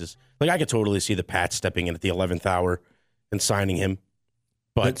places. Like I could totally see the Pats stepping in at the 11th hour and signing him.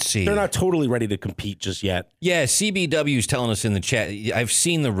 But Let's see. They're not totally ready to compete just yet. Yeah, CBW is telling us in the chat. I've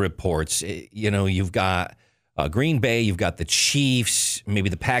seen the reports. You've got Green Bay, you've got the Chiefs, maybe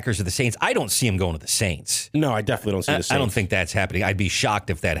the Packers or the Saints. I don't see him going to the Saints. No, I definitely don't see the Saints. I don't think that's happening. I'd be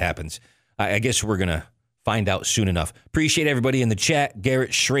shocked if that happens. I guess we're going to find out soon enough. Appreciate everybody in the chat.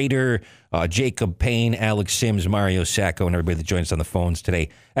 Garrett Schrader, Jacob Payne, Alex Sims, Mario Sacco, and everybody that joins us on the phones today.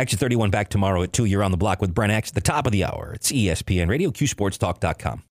 Exit 31 back tomorrow at 2. You're on the block with Brent X at the top of the hour. It's ESPN Radio, QSportsTalk.com.